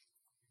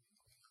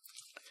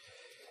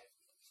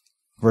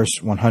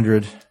 verse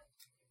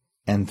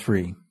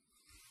 103.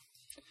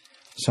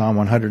 Psalm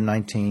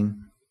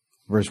 119,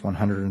 verse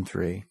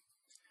 103.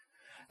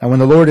 "And when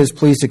the Lord is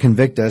pleased to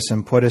convict us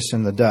and put us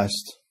in the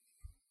dust,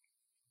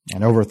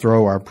 and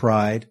overthrow our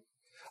pride,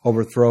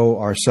 overthrow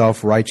our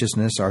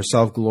self-righteousness, our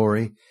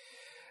self-glory,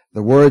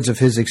 the words of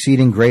his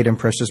exceeding great and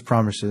precious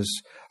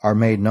promises are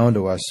made known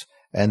to us,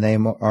 and they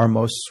are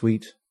most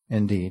sweet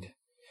indeed."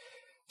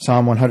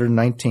 Psalm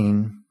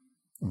 119,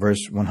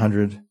 verse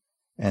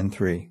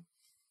 103.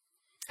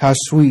 "How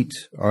sweet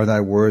are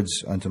thy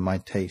words unto my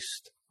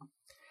taste,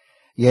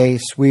 yea,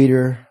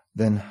 sweeter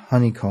than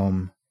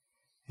honeycomb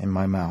in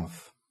my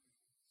mouth."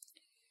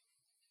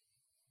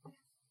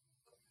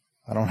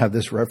 I don't have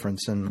this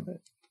reference in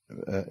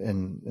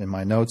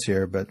my notes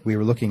here, but we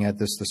were looking at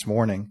this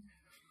morning.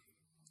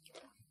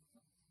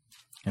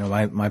 You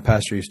know, my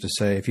pastor used to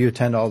say, if you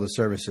attend all the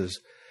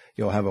services,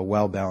 you'll have a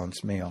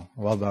well-balanced meal,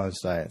 a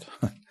well-balanced diet.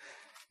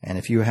 And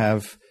if you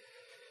have,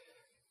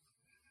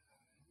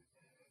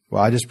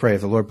 well, I just pray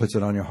if the Lord puts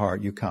it on your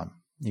heart, you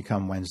come. You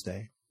come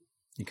Wednesday.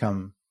 You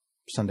come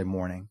Sunday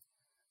morning,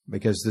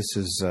 because this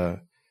is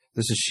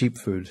sheep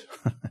food.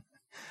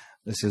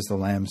 This is the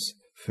lamb's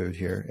food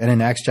here. And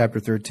in Acts chapter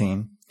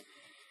 13,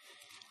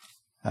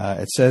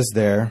 it says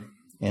there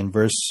in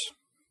verse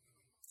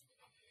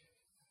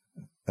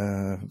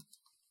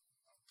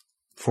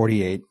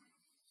 48.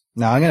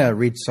 Now I'm going to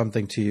read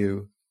something to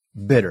you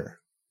bitter.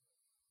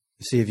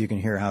 See if you can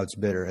hear how it's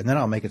bitter, and then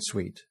I'll make it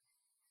sweet.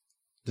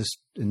 Just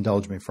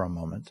indulge me for a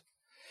moment.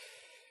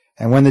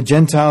 "And when the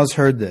Gentiles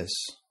heard this,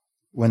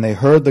 when they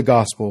heard the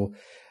gospel,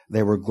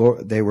 they were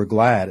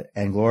glad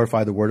and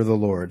glorified the word of the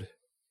Lord.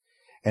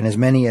 And as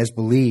many as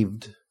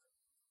believed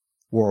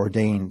were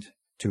ordained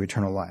to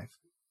eternal life.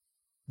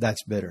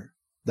 That's bitter.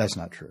 That's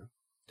not true.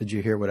 Did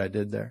you hear what I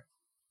did there?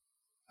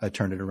 I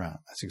turned it around.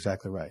 That's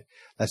exactly right.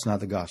 That's not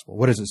the gospel.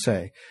 What does it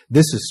say?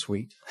 This is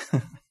sweet.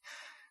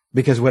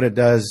 Because what it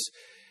does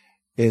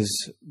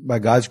is, by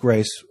God's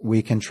grace,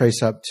 we can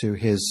trace up to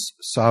his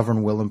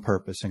sovereign will and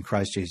purpose in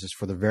Christ Jesus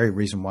for the very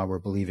reason why we're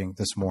believing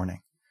this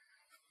morning.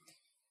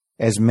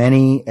 As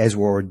many as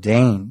were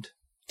ordained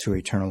to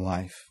eternal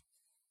life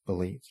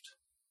believed.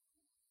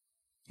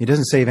 He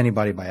doesn't save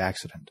anybody by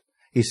accident.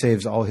 He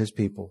saves all his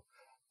people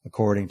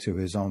according to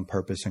his own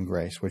purpose and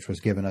grace, which was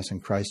given us in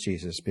Christ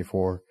Jesus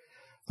before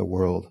the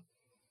world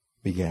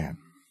began.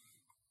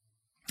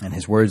 And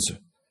his words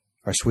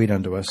are sweet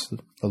unto us.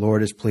 The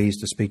Lord is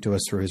pleased to speak to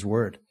us through his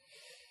word.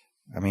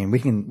 I mean,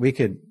 we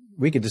could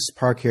just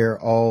park here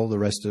all the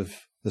rest of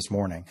this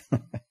morning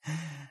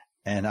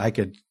and I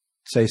could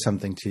say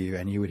something to you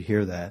and you would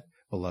hear that,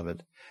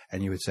 beloved,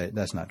 and you would say,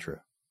 that's not true.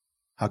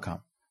 How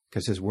come?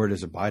 Because his word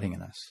is abiding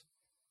in us.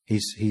 He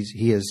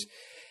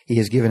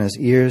has given us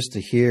ears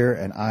to hear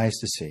and eyes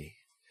to see.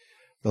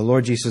 The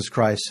Lord Jesus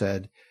Christ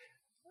said,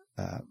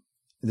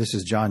 this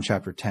is John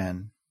chapter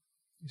 10,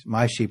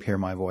 my sheep hear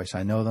my voice.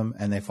 I know them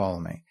and they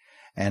follow me.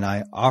 And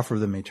I offer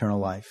them eternal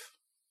life.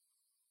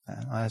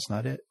 That's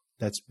not it.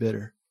 That's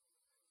bitter.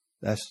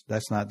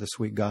 That's not the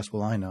sweet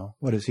gospel I know.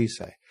 What does he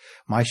say?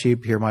 My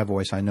sheep hear my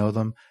voice. I know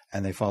them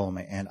and they follow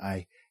me. And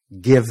I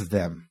give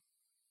them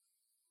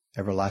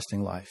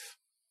everlasting life.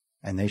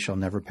 And they shall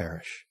never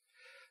perish.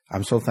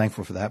 I'm so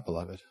thankful for that,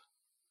 beloved.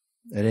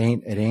 It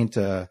ain't,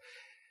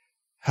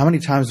 how many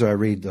times do I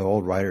read the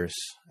old writers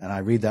and I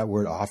read that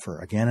word offer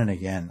again and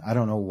again? I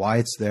don't know why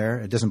it's there.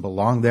 It doesn't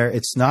belong there.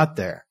 It's not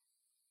there.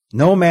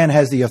 No man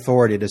has the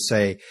authority to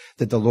say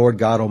that the Lord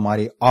God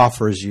Almighty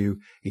offers you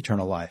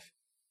eternal life,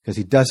 because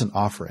he doesn't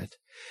offer it.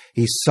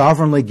 He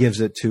sovereignly gives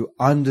it to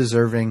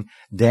undeserving,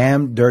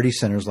 damn dirty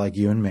sinners like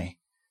you and me.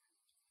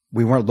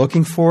 We weren't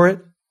looking for it.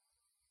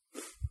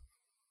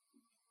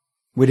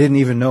 We didn't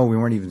even know we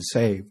weren't even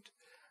saved.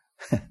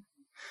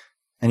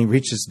 And he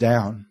reaches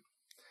down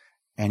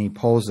and he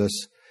pulls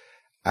us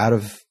out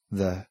of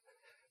the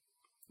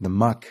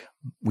muck.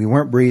 We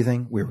weren't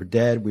breathing. We were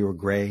dead. We were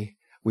gray.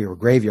 We were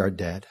graveyard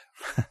dead.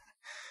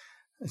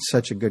 It's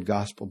such a good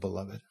gospel,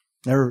 beloved.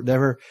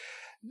 Never.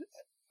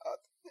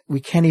 We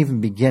can't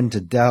even begin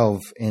to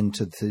delve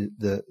into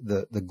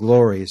the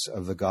glories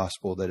of the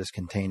gospel that is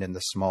contained in the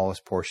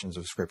smallest portions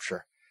of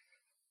Scripture.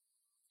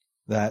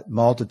 That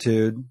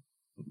multitude,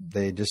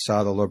 they just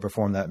saw the Lord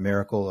perform that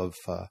miracle of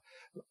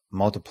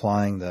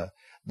multiplying the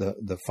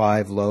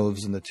 5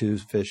 loaves and the 2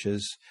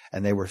 fishes,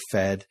 and they were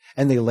fed,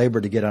 and they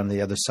labored to get on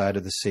the other side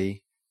of the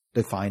sea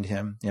to find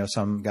him. You know,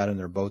 some got in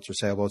their boats or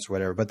sailboats or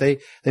whatever, but they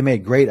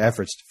made great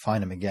efforts to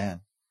find him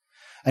again.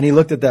 And he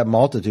looked at that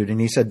multitude and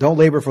he said, don't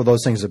labor for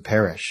those things that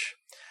perish,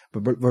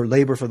 but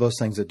labor for those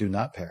things that do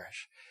not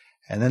perish.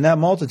 And then that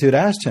multitude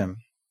asked him,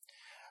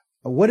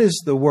 what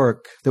is the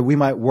work that we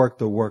might work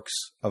the works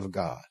of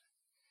God?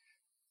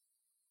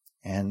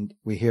 And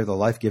we hear the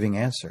life-giving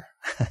answer.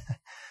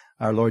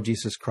 Our Lord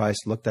Jesus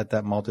Christ looked at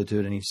that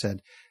multitude and he said,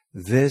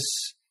 this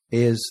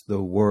is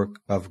the work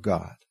of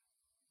God.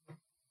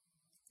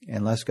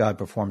 Unless God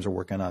performs a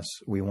work in us,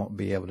 we won't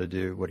be able to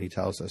do what he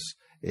tells us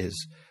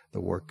is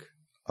the work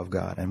of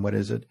God. And what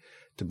is it?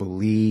 To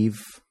believe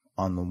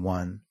on the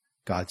one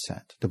God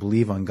sent. To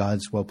believe on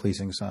God's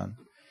well-pleasing Son.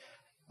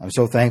 I'm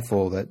so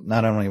thankful that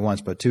not only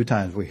once, but 2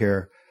 times we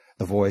hear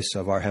the voice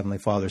of our Heavenly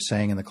Father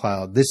saying in the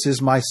cloud, this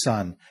is my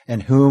Son,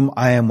 in whom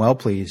I am well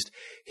pleased.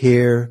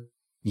 Hear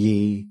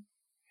ye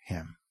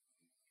him.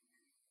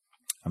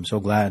 I'm so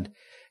glad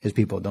his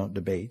people don't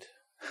debate.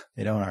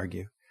 They don't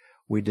argue.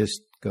 We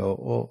just go,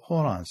 oh,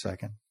 hold on a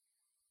second.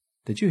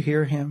 Did you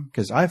hear him?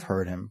 Because I've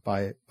heard him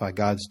by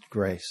God's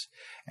grace,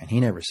 and he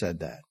never said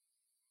that.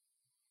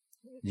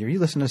 Do you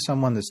listen to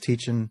someone that's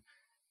teaching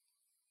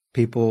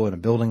people in a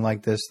building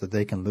like this that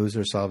they can lose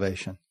their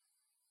salvation,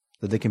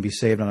 that they can be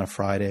saved on a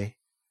Friday,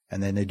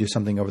 and then they do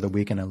something over the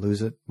weekend and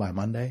lose it by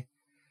Monday?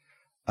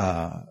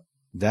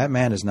 That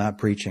man is not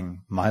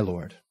preaching my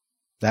Lord.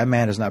 That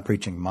man is not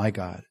preaching my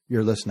God.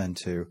 You're listening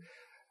to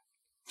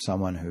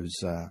someone who's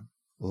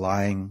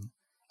lying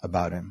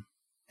about him,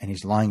 and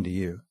he's lying to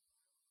you,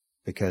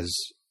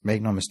 because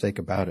make no mistake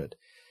about it,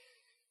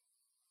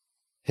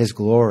 his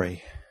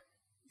glory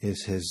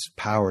is his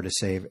power to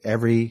save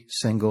every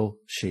single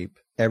sheep,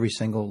 every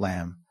single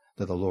lamb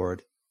that the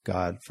Lord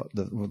God,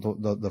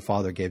 the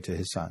Father gave to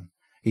his Son.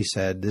 He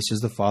said, this is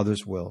the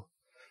Father's will,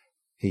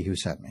 he who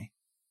sent me,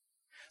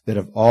 that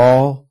of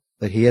all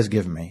that he has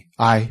given me,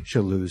 I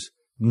shall lose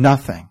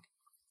nothing,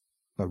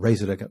 but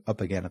raise it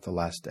up again at the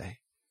last day.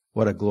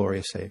 What a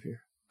glorious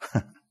Savior.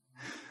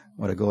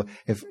 What a glory.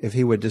 If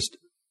he would just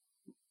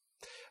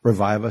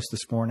revive us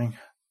this morning,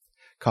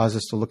 cause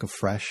us to look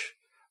afresh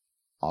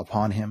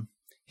upon him,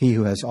 he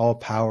who has all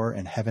power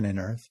in heaven and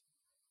earth.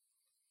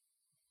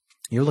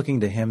 You're looking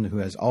to him who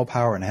has all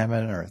power in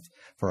heaven and earth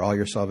for all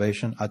your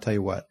salvation. I'll tell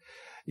you what,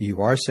 you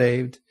are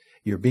saved,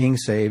 you're being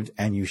saved,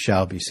 and you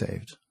shall be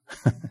saved.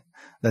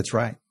 That's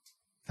right.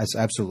 That's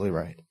absolutely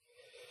right.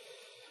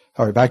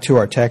 All right, back to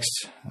our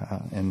text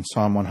in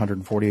Psalm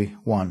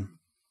 141,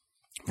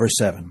 verse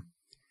 7.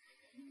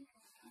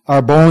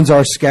 Our bones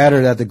are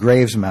scattered at the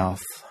grave's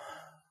mouth.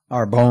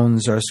 Our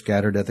bones are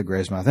scattered at the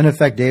grave's mouth. In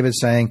effect, David's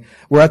saying,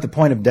 we're at the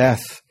point of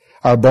death.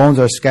 Our bones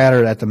are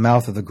scattered at the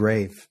mouth of the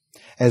grave,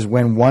 as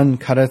when one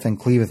cutteth and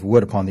cleaveth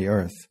wood upon the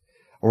earth,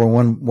 or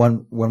when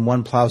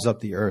one plows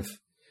up the earth,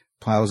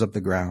 plows up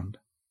the ground.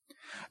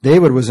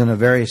 David was in a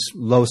very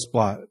low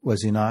spot,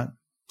 was he not?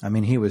 I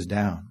mean, he was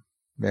down,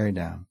 very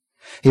down.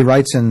 He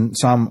writes in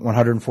Psalm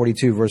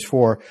 142, verse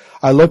 4,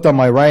 I looked on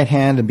my right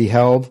hand and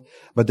beheld,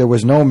 but there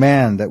was no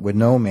man that would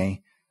know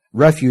me.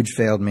 Refuge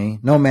failed me.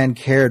 No man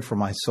cared for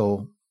my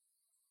soul.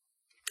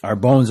 Our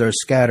bones are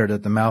scattered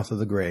at the mouth of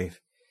the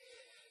grave.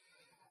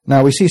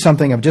 Now we see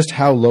something of just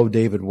how low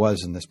David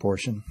was in this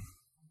portion.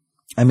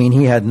 I mean,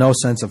 he had no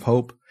sense of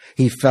hope.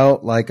 He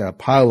felt like a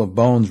pile of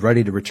bones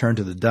ready to return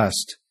to the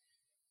dust.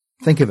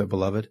 Think of it,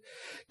 beloved.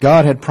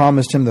 God had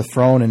promised him the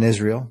throne in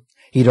Israel.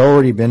 He'd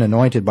already been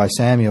anointed by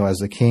Samuel as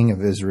the king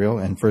of Israel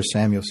in 1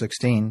 Samuel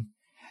 16.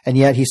 And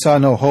yet he saw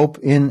no hope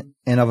in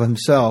and of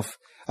himself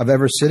of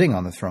ever sitting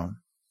on the throne.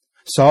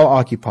 Saul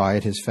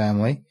occupied his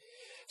family.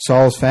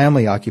 Saul's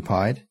family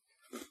occupied.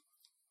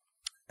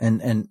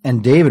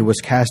 And David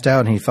was cast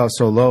out, and he felt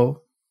so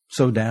low,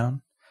 so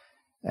down.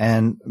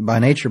 And by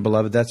nature,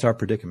 beloved, that's our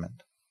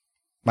predicament.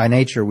 By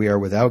nature, we are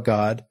without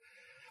God,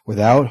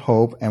 without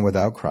hope, and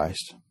without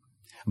Christ.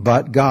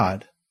 But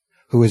God,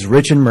 who is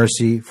rich in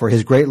mercy, for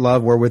his great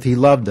love wherewith he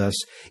loved us,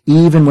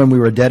 even when we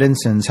were dead in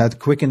sins, hath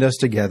quickened us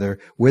together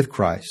with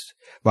Christ.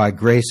 By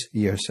grace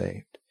ye are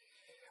saved.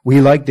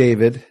 We, like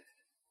David,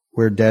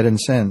 we're dead in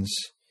sins,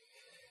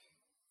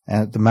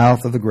 at the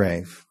mouth of the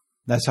grave.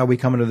 That's how we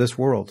come into this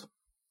world.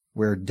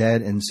 We're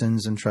dead in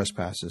sins and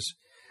trespasses,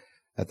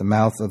 at the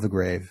mouth of the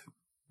grave,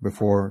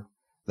 before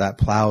that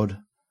plowed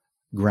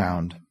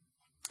ground.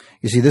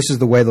 You see, this is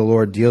the way the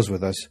Lord deals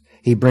with us.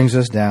 He brings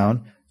us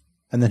down,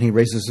 and then he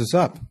raises us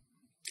up.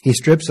 He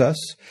strips us,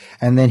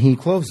 and then he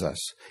clothes us.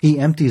 He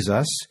empties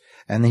us,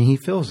 and then he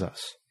fills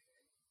us.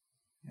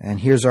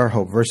 And here's our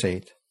hope, verse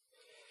 8.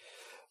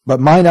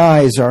 But mine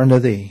eyes are unto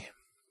thee.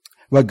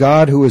 But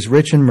God, who is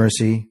rich in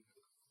mercy,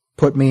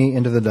 put me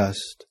into the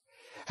dust.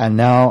 And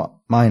now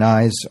mine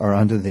eyes are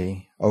unto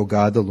thee, O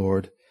God the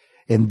Lord.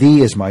 In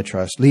thee is my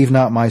trust. Leave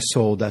not my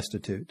soul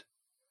destitute.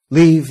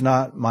 Leave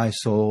not my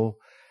soul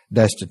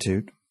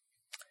destitute.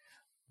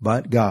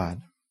 But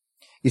God.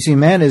 You see,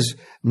 man is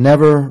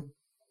never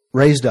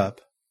raised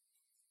up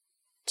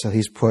till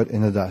he's put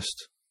in the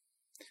dust.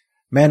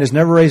 Man is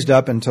never raised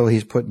up until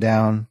he's put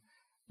down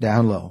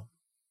low.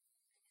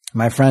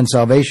 My friend,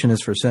 salvation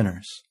is for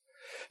sinners,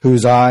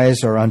 whose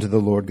eyes are unto the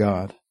Lord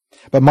God.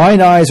 But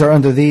mine eyes are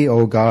unto thee,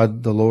 O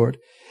God the Lord.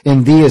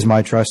 In thee is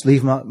my trust.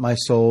 Leave not my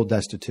soul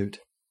destitute.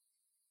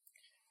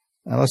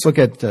 Now let's look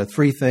at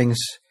three things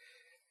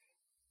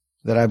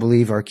that I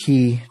believe are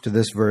key to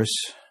this verse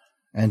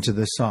and to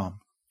this psalm.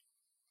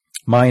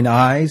 Mine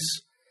eyes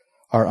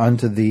are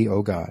unto thee,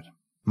 O God.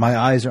 My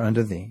eyes are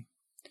unto thee.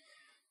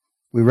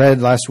 We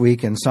read last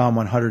week in Psalm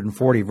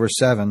 140, verse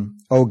 7,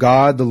 O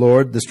God, the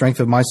Lord, the strength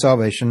of my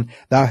salvation,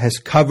 thou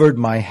hast covered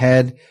my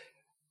head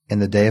in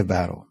the day of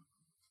battle.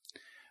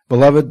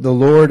 Beloved, the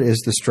Lord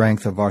is the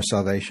strength of our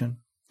salvation.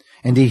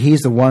 Indeed,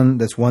 he's the one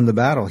that's won the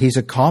battle. He's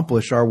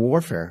accomplished our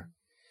warfare.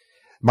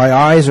 My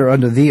eyes are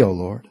unto thee, O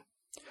Lord.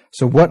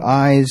 So what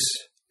eyes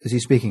is he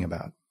speaking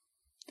about?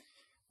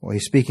 Well,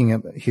 he's speaking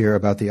here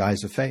about the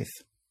eyes of faith.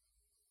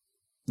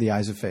 The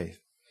eyes of faith.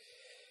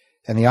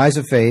 And the eyes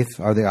of faith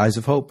are the eyes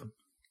of hope.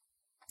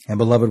 And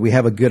beloved, we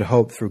have a good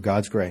hope through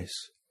God's grace.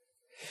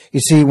 You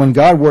see, when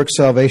God works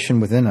salvation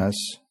within us,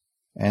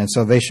 and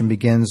salvation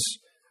begins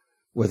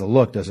with a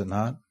look, does it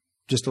not?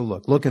 Just a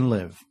look. Look and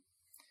live.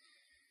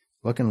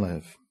 Look and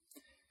live.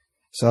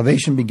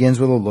 Salvation begins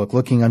with a look,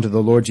 looking unto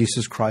the Lord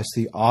Jesus Christ,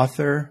 the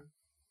author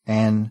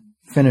and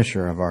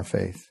finisher of our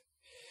faith.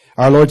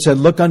 Our Lord said,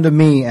 look unto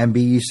me and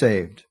be ye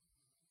saved.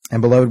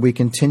 And beloved, we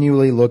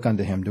continually look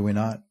unto him, do we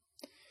not?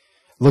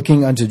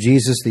 Looking unto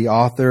Jesus, the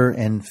author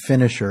and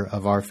finisher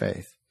of our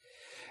faith.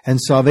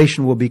 And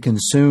salvation will be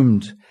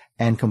consumed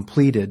and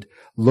completed,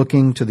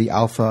 looking to the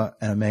Alpha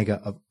and Omega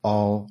of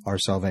all our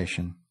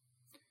salvation.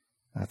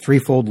 A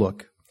threefold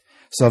look.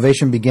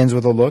 Salvation begins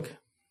with a look,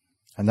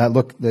 and that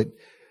look that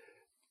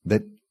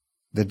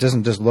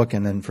doesn't just look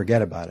and then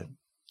forget about it.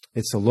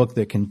 It's a look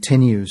that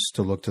continues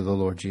to look to the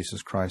Lord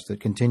Jesus Christ, that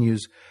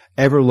continues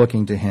ever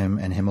looking to him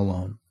and him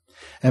alone.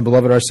 And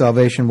beloved, our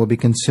salvation will be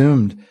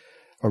consumed,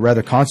 or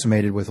rather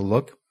consummated with a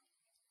look.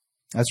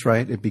 That's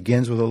right. It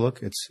begins with a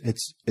look.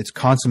 It's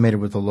consummated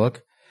with a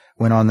look.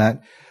 Went on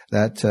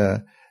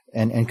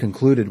and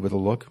concluded with a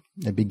look.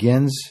 It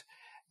begins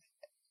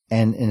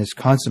and is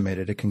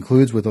consummated. It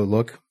concludes with a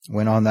look.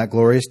 When on that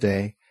glorious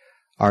day,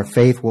 our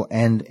faith will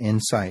end in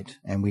sight,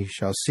 and we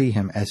shall see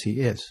him as he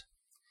is.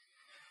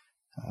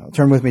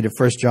 Turn with me to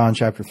 1 John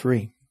chapter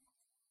 3.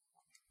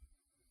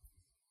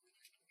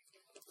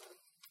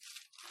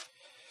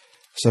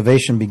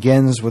 Salvation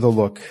begins with a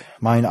look.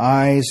 Mine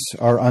eyes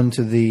are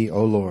unto thee,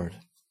 O Lord.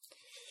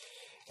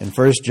 In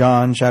 1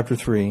 John chapter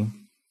 3,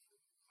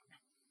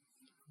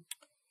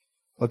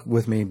 look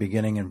with me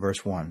beginning in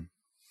verse 1.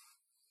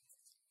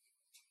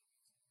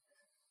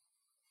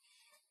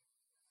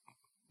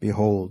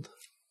 Behold,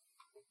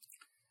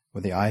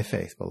 with the eye of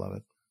faith,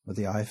 beloved, with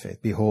the eye of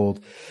faith, behold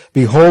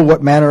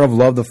what manner of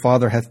love the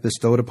Father hath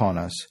bestowed upon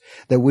us,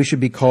 that we should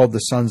be called the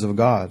sons of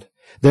God.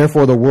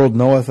 Therefore the world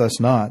knoweth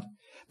us not,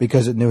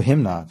 because it knew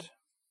him not.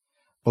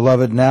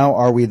 Beloved, now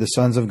are we the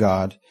sons of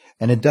God,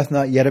 and it doth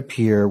not yet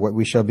appear what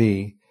we shall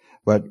be,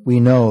 but we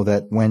know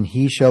that when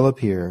he shall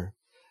appear,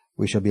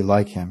 we shall be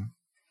like him,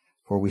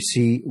 for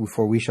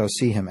we shall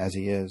see him as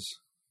he is.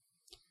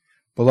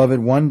 Beloved,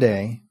 one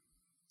day,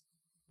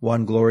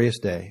 one glorious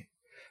day,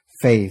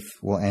 faith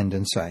will end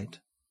in sight,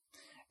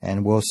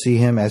 and we'll see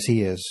him as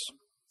he is.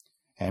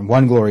 And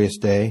one glorious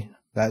day,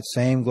 that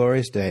same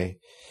glorious day,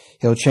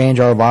 he'll change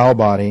our vile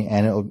body,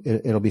 and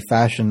it'll be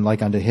fashioned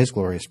like unto his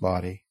glorious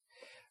body.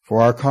 For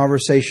our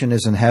conversation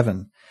is in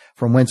heaven,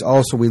 from whence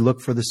also we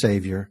look for the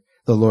Savior,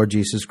 the Lord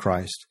Jesus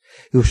Christ,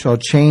 who shall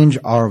change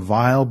our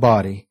vile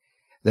body,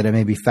 that it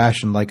may be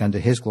fashioned like unto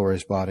his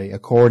glorious body,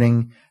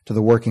 according to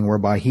the working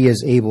whereby he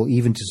is able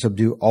even to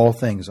subdue all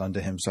things unto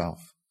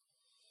himself.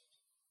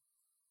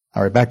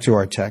 All right, back to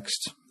our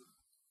text.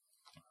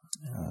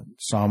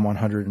 Psalm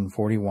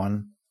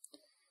 141.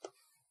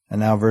 And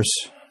now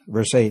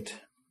verse 8.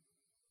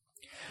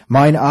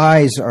 Mine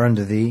eyes are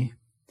unto thee.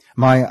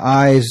 My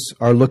eyes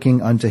are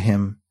looking unto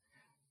him,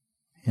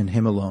 in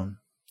him alone.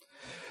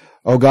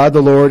 O God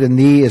the Lord, in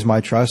thee is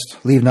my trust.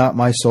 Leave not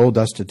my soul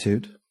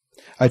destitute.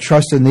 I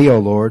trust in thee, O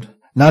Lord,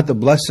 not the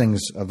blessings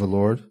of the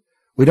Lord.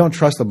 We don't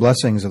trust the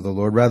blessings of the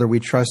Lord. Rather,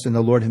 we trust in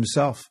the Lord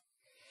himself.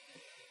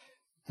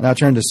 And now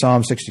turn to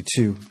Psalm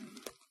 62.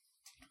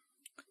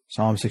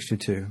 Psalm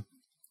 62.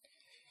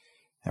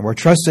 And we're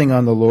trusting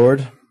on the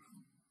Lord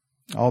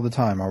all the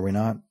time, are we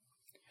not?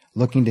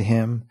 Looking to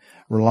him,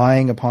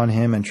 relying upon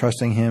him, and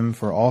trusting him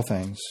for all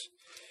things.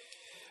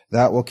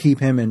 That will keep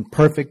him in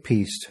perfect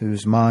peace,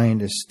 whose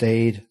mind is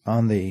stayed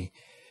on thee,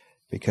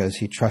 because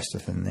he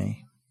trusteth in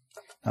thee.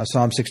 Now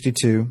Psalm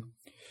 62,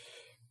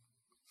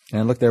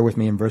 and look there with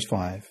me in verse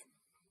 5.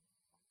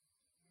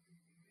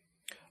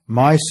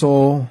 My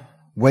soul,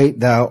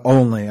 wait thou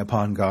only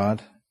upon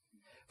God,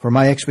 for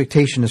my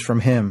expectation is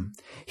from him.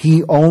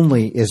 He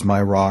only is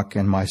my rock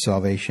and my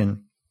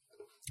salvation.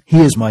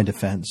 He is my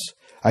defense.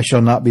 I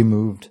shall not be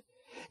moved.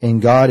 In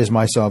God is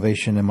my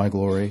salvation and my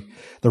glory.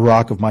 The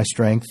rock of my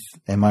strength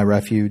and my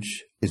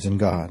refuge is in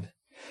God.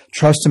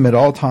 Trust him at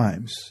all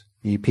times,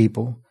 ye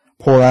people.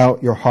 Pour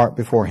out your heart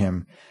before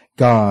him.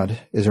 God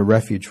is a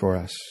refuge for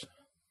us.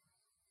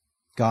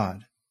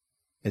 God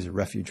is a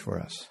refuge for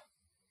us.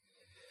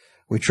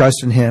 We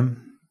trust in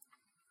him,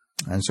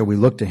 and so we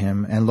look to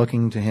him, and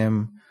looking to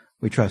him,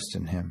 we trust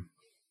in him.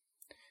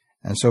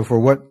 And so for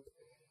what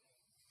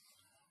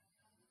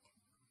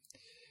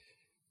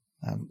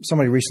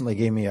somebody recently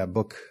gave me a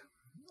book.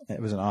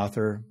 It was an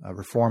author, a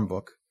reform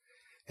book,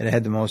 and it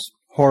had the most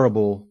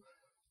horrible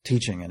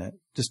teaching in it.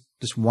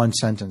 Just one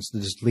sentence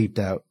that just leaped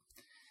out.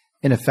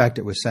 In effect,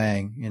 it was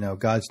saying,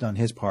 God's done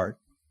his part,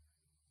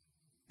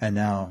 and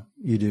now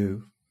you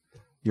do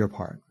your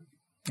part.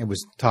 It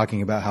was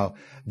talking about how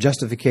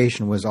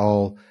justification was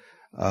all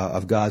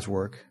of God's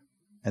work,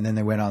 and then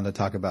they went on to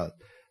talk about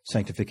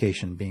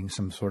sanctification being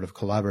some sort of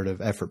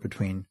collaborative effort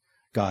between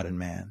God and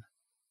man.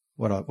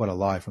 What a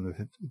lie from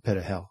the pit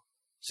of hell.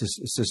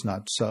 It's just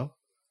not so.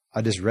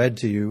 I just read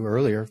to you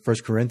earlier, 1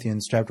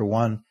 Corinthians chapter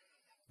 1,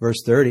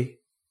 verse 30.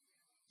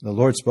 The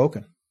Lord's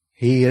spoken.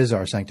 He is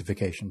our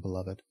sanctification,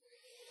 beloved.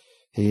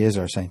 He is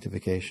our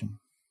sanctification.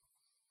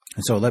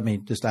 And so let me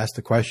just ask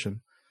the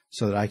question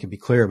so that I can be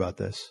clear about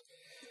this.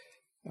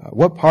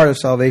 What part of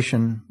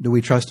salvation do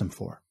we trust him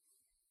for?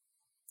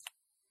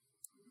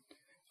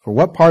 For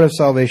what part of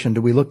salvation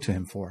do we look to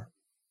him for?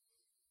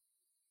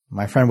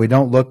 My friend, we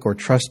don't look or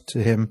trust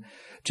to him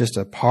just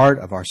a part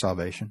of our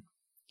salvation.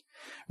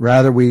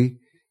 Rather, we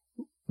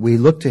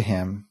look to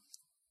him,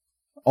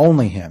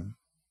 only him.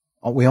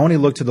 We only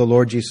look to the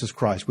Lord Jesus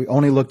Christ. We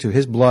only look to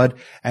his blood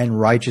and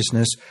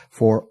righteousness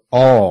for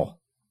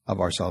all of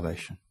our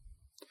salvation.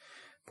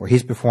 For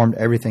he's performed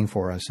everything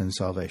for us in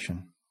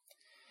salvation.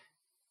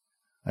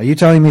 Are you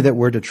telling me that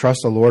we're to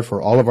trust the Lord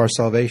for all of our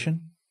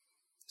salvation?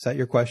 Is that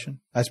your question?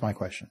 That's my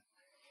question.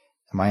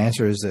 And my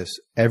answer is this: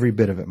 every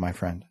bit of it, my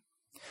friend.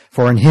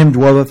 For in him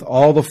dwelleth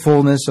all the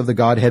fullness of the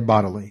Godhead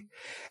bodily,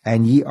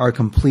 and ye are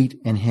complete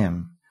in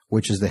him,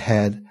 which is the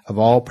head of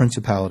all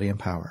principality and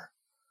power.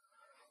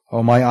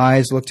 O my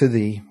eyes look to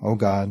thee, O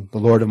God, the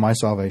Lord of my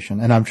salvation,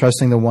 and I'm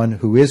trusting the one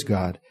who is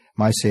God,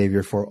 my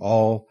Savior, for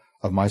all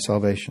of my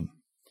salvation.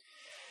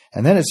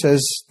 And then it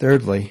says,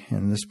 thirdly,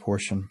 in this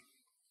portion,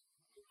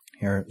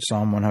 here,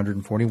 Psalm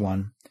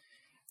 141,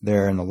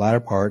 there in the latter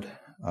part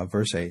of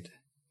verse 8,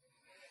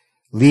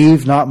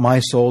 leave not my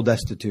soul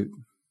destitute.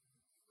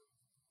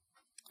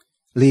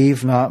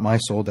 Leave not my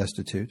soul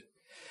destitute.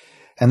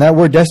 And that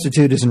word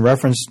destitute is in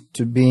reference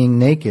to being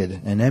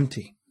naked and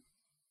empty,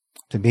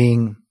 to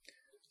being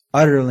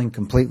utterly and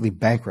completely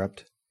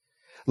bankrupt,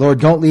 Lord,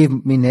 don't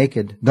leave me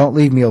naked. Don't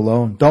leave me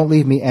alone. Don't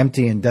leave me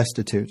empty and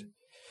destitute.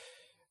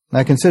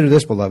 Now consider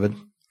this, beloved.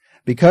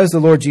 Because the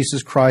Lord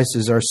Jesus Christ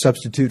is our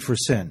substitute for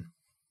sin,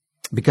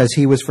 because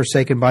he was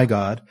forsaken by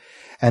God,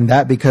 and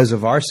that because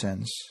of our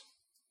sins.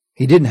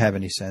 He didn't have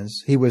any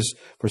sins. He was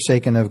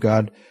forsaken of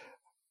God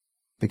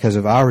because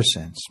of our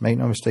sins. Make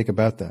no mistake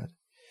about that.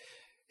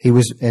 He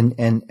was,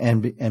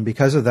 and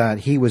because of that,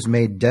 he was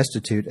made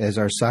destitute as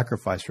our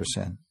sacrifice for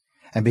sin.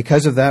 And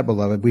because of that,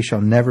 beloved, we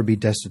shall never be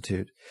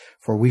destitute,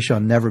 for we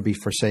shall never be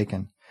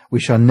forsaken. We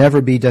shall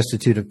never be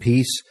destitute of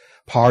peace,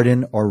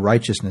 pardon, or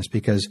righteousness,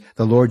 because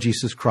the Lord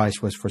Jesus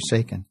Christ was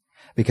forsaken,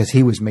 because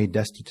he was made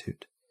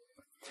destitute.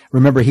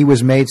 Remember, he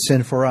was made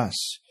sin for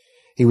us.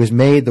 He was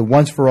made the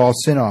once-for-all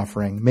sin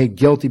offering, made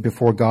guilty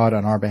before God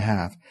on our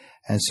behalf.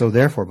 And so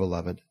therefore,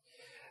 beloved,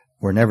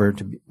 we'll never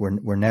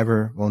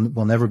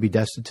be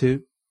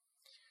destitute.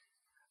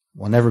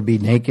 We'll never be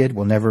naked.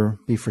 We'll never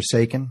be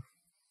forsaken.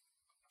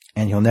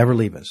 And he'll never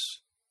leave us.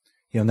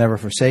 He'll never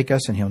forsake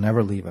us, and he'll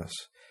never leave us.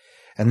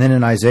 And then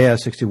in Isaiah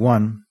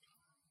 61,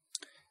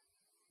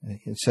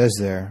 it says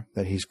there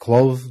that he's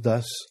clothed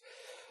us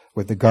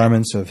with the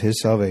garments of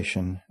his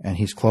salvation, and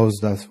he's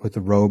clothed us with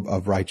the robe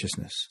of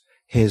righteousness,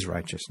 his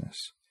righteousness.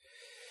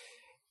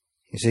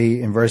 You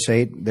see, in verse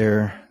 8,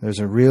 there's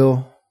a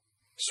real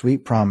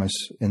sweet promise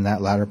in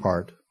that latter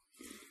part.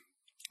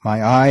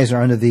 My eyes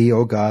are unto thee,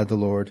 O God, the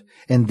Lord.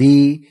 In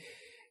thee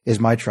is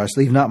my trust.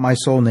 Leave not my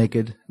soul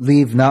naked.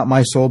 Leave not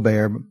my soul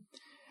bare.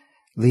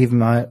 Leave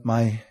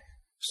my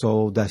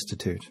soul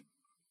destitute.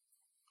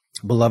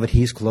 Beloved,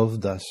 he's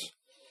clothed us.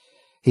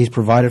 He's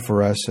provided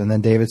for us. And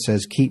then David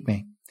says, keep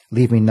me.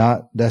 Leave me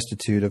not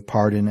destitute of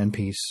pardon and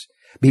peace.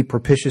 Be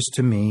propitious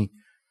to me,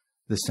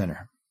 the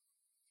sinner.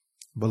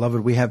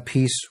 Beloved, we have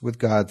peace with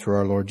God through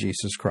our Lord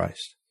Jesus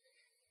Christ.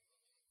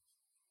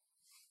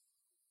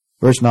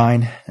 Verse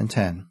 9 and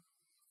 10.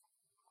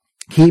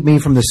 Keep me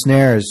from the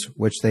snares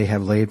which they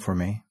have laid for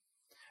me.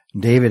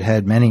 David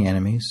had many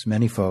enemies,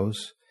 many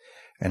foes.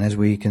 And as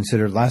we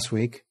considered last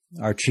week,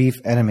 our chief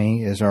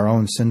enemy is our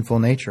own sinful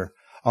nature,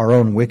 our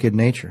own wicked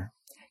nature.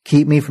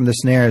 Keep me from the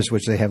snares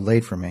which they have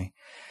laid for me,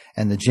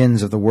 and the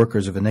gins of the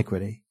workers of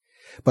iniquity.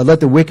 But let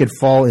the wicked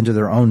fall into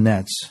their own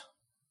nets.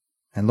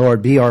 And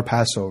Lord, be our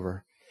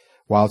Passover,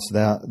 whilst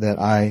that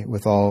I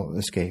withal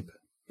escape.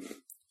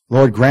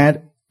 Lord,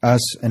 grant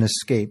us an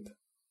escape.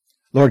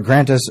 Lord,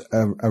 grant us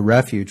a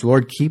refuge.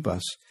 Lord, keep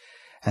us.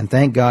 And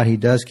thank God he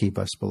does keep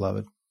us,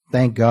 beloved.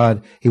 Thank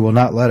God he will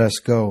not let us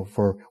go,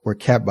 for we're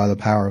kept by the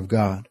power of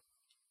God.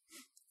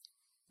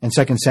 In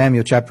 2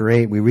 Samuel chapter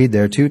 8, we read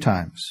there 2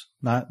 times.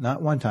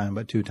 Not one time,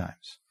 but 2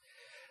 times.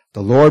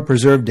 The Lord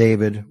preserved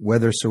David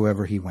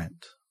whithersoever he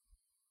went.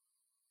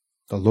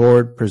 The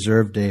Lord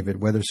preserved David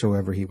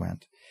whithersoever he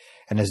went.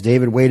 And as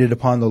David waited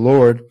upon the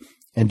Lord,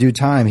 in due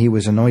time he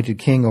was anointed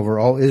king over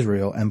all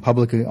Israel and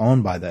publicly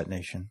owned by that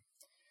nation.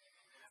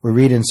 We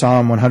read in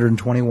Psalm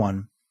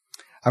 121,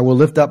 I will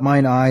lift up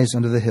mine eyes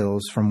unto the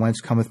hills, from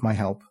whence cometh my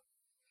help.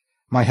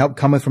 My help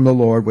cometh from the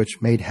Lord,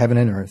 which made heaven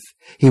and earth.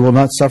 He will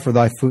not suffer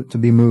thy foot to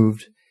be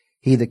moved.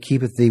 He that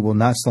keepeth thee will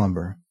not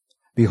slumber.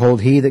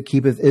 Behold, he that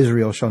keepeth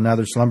Israel shall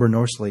neither slumber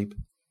nor sleep.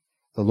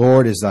 The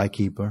Lord is thy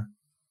keeper.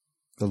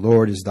 The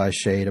Lord is thy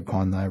shade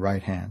upon thy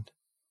right hand.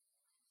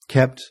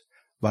 Kept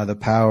by the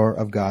power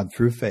of God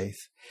through faith,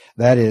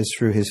 that is,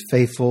 through his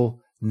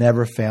faithful,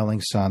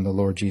 never-failing Son, the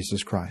Lord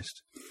Jesus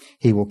Christ.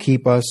 He will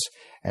keep us,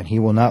 and he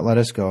will not let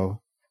us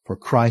go, for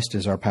Christ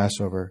is our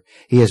Passover.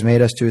 He has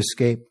made us to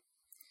escape,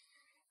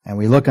 and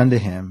we look unto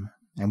him,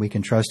 and we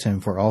can trust him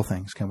for all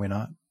things, can we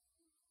not?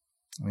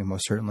 We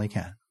most certainly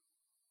can.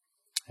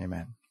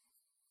 Amen.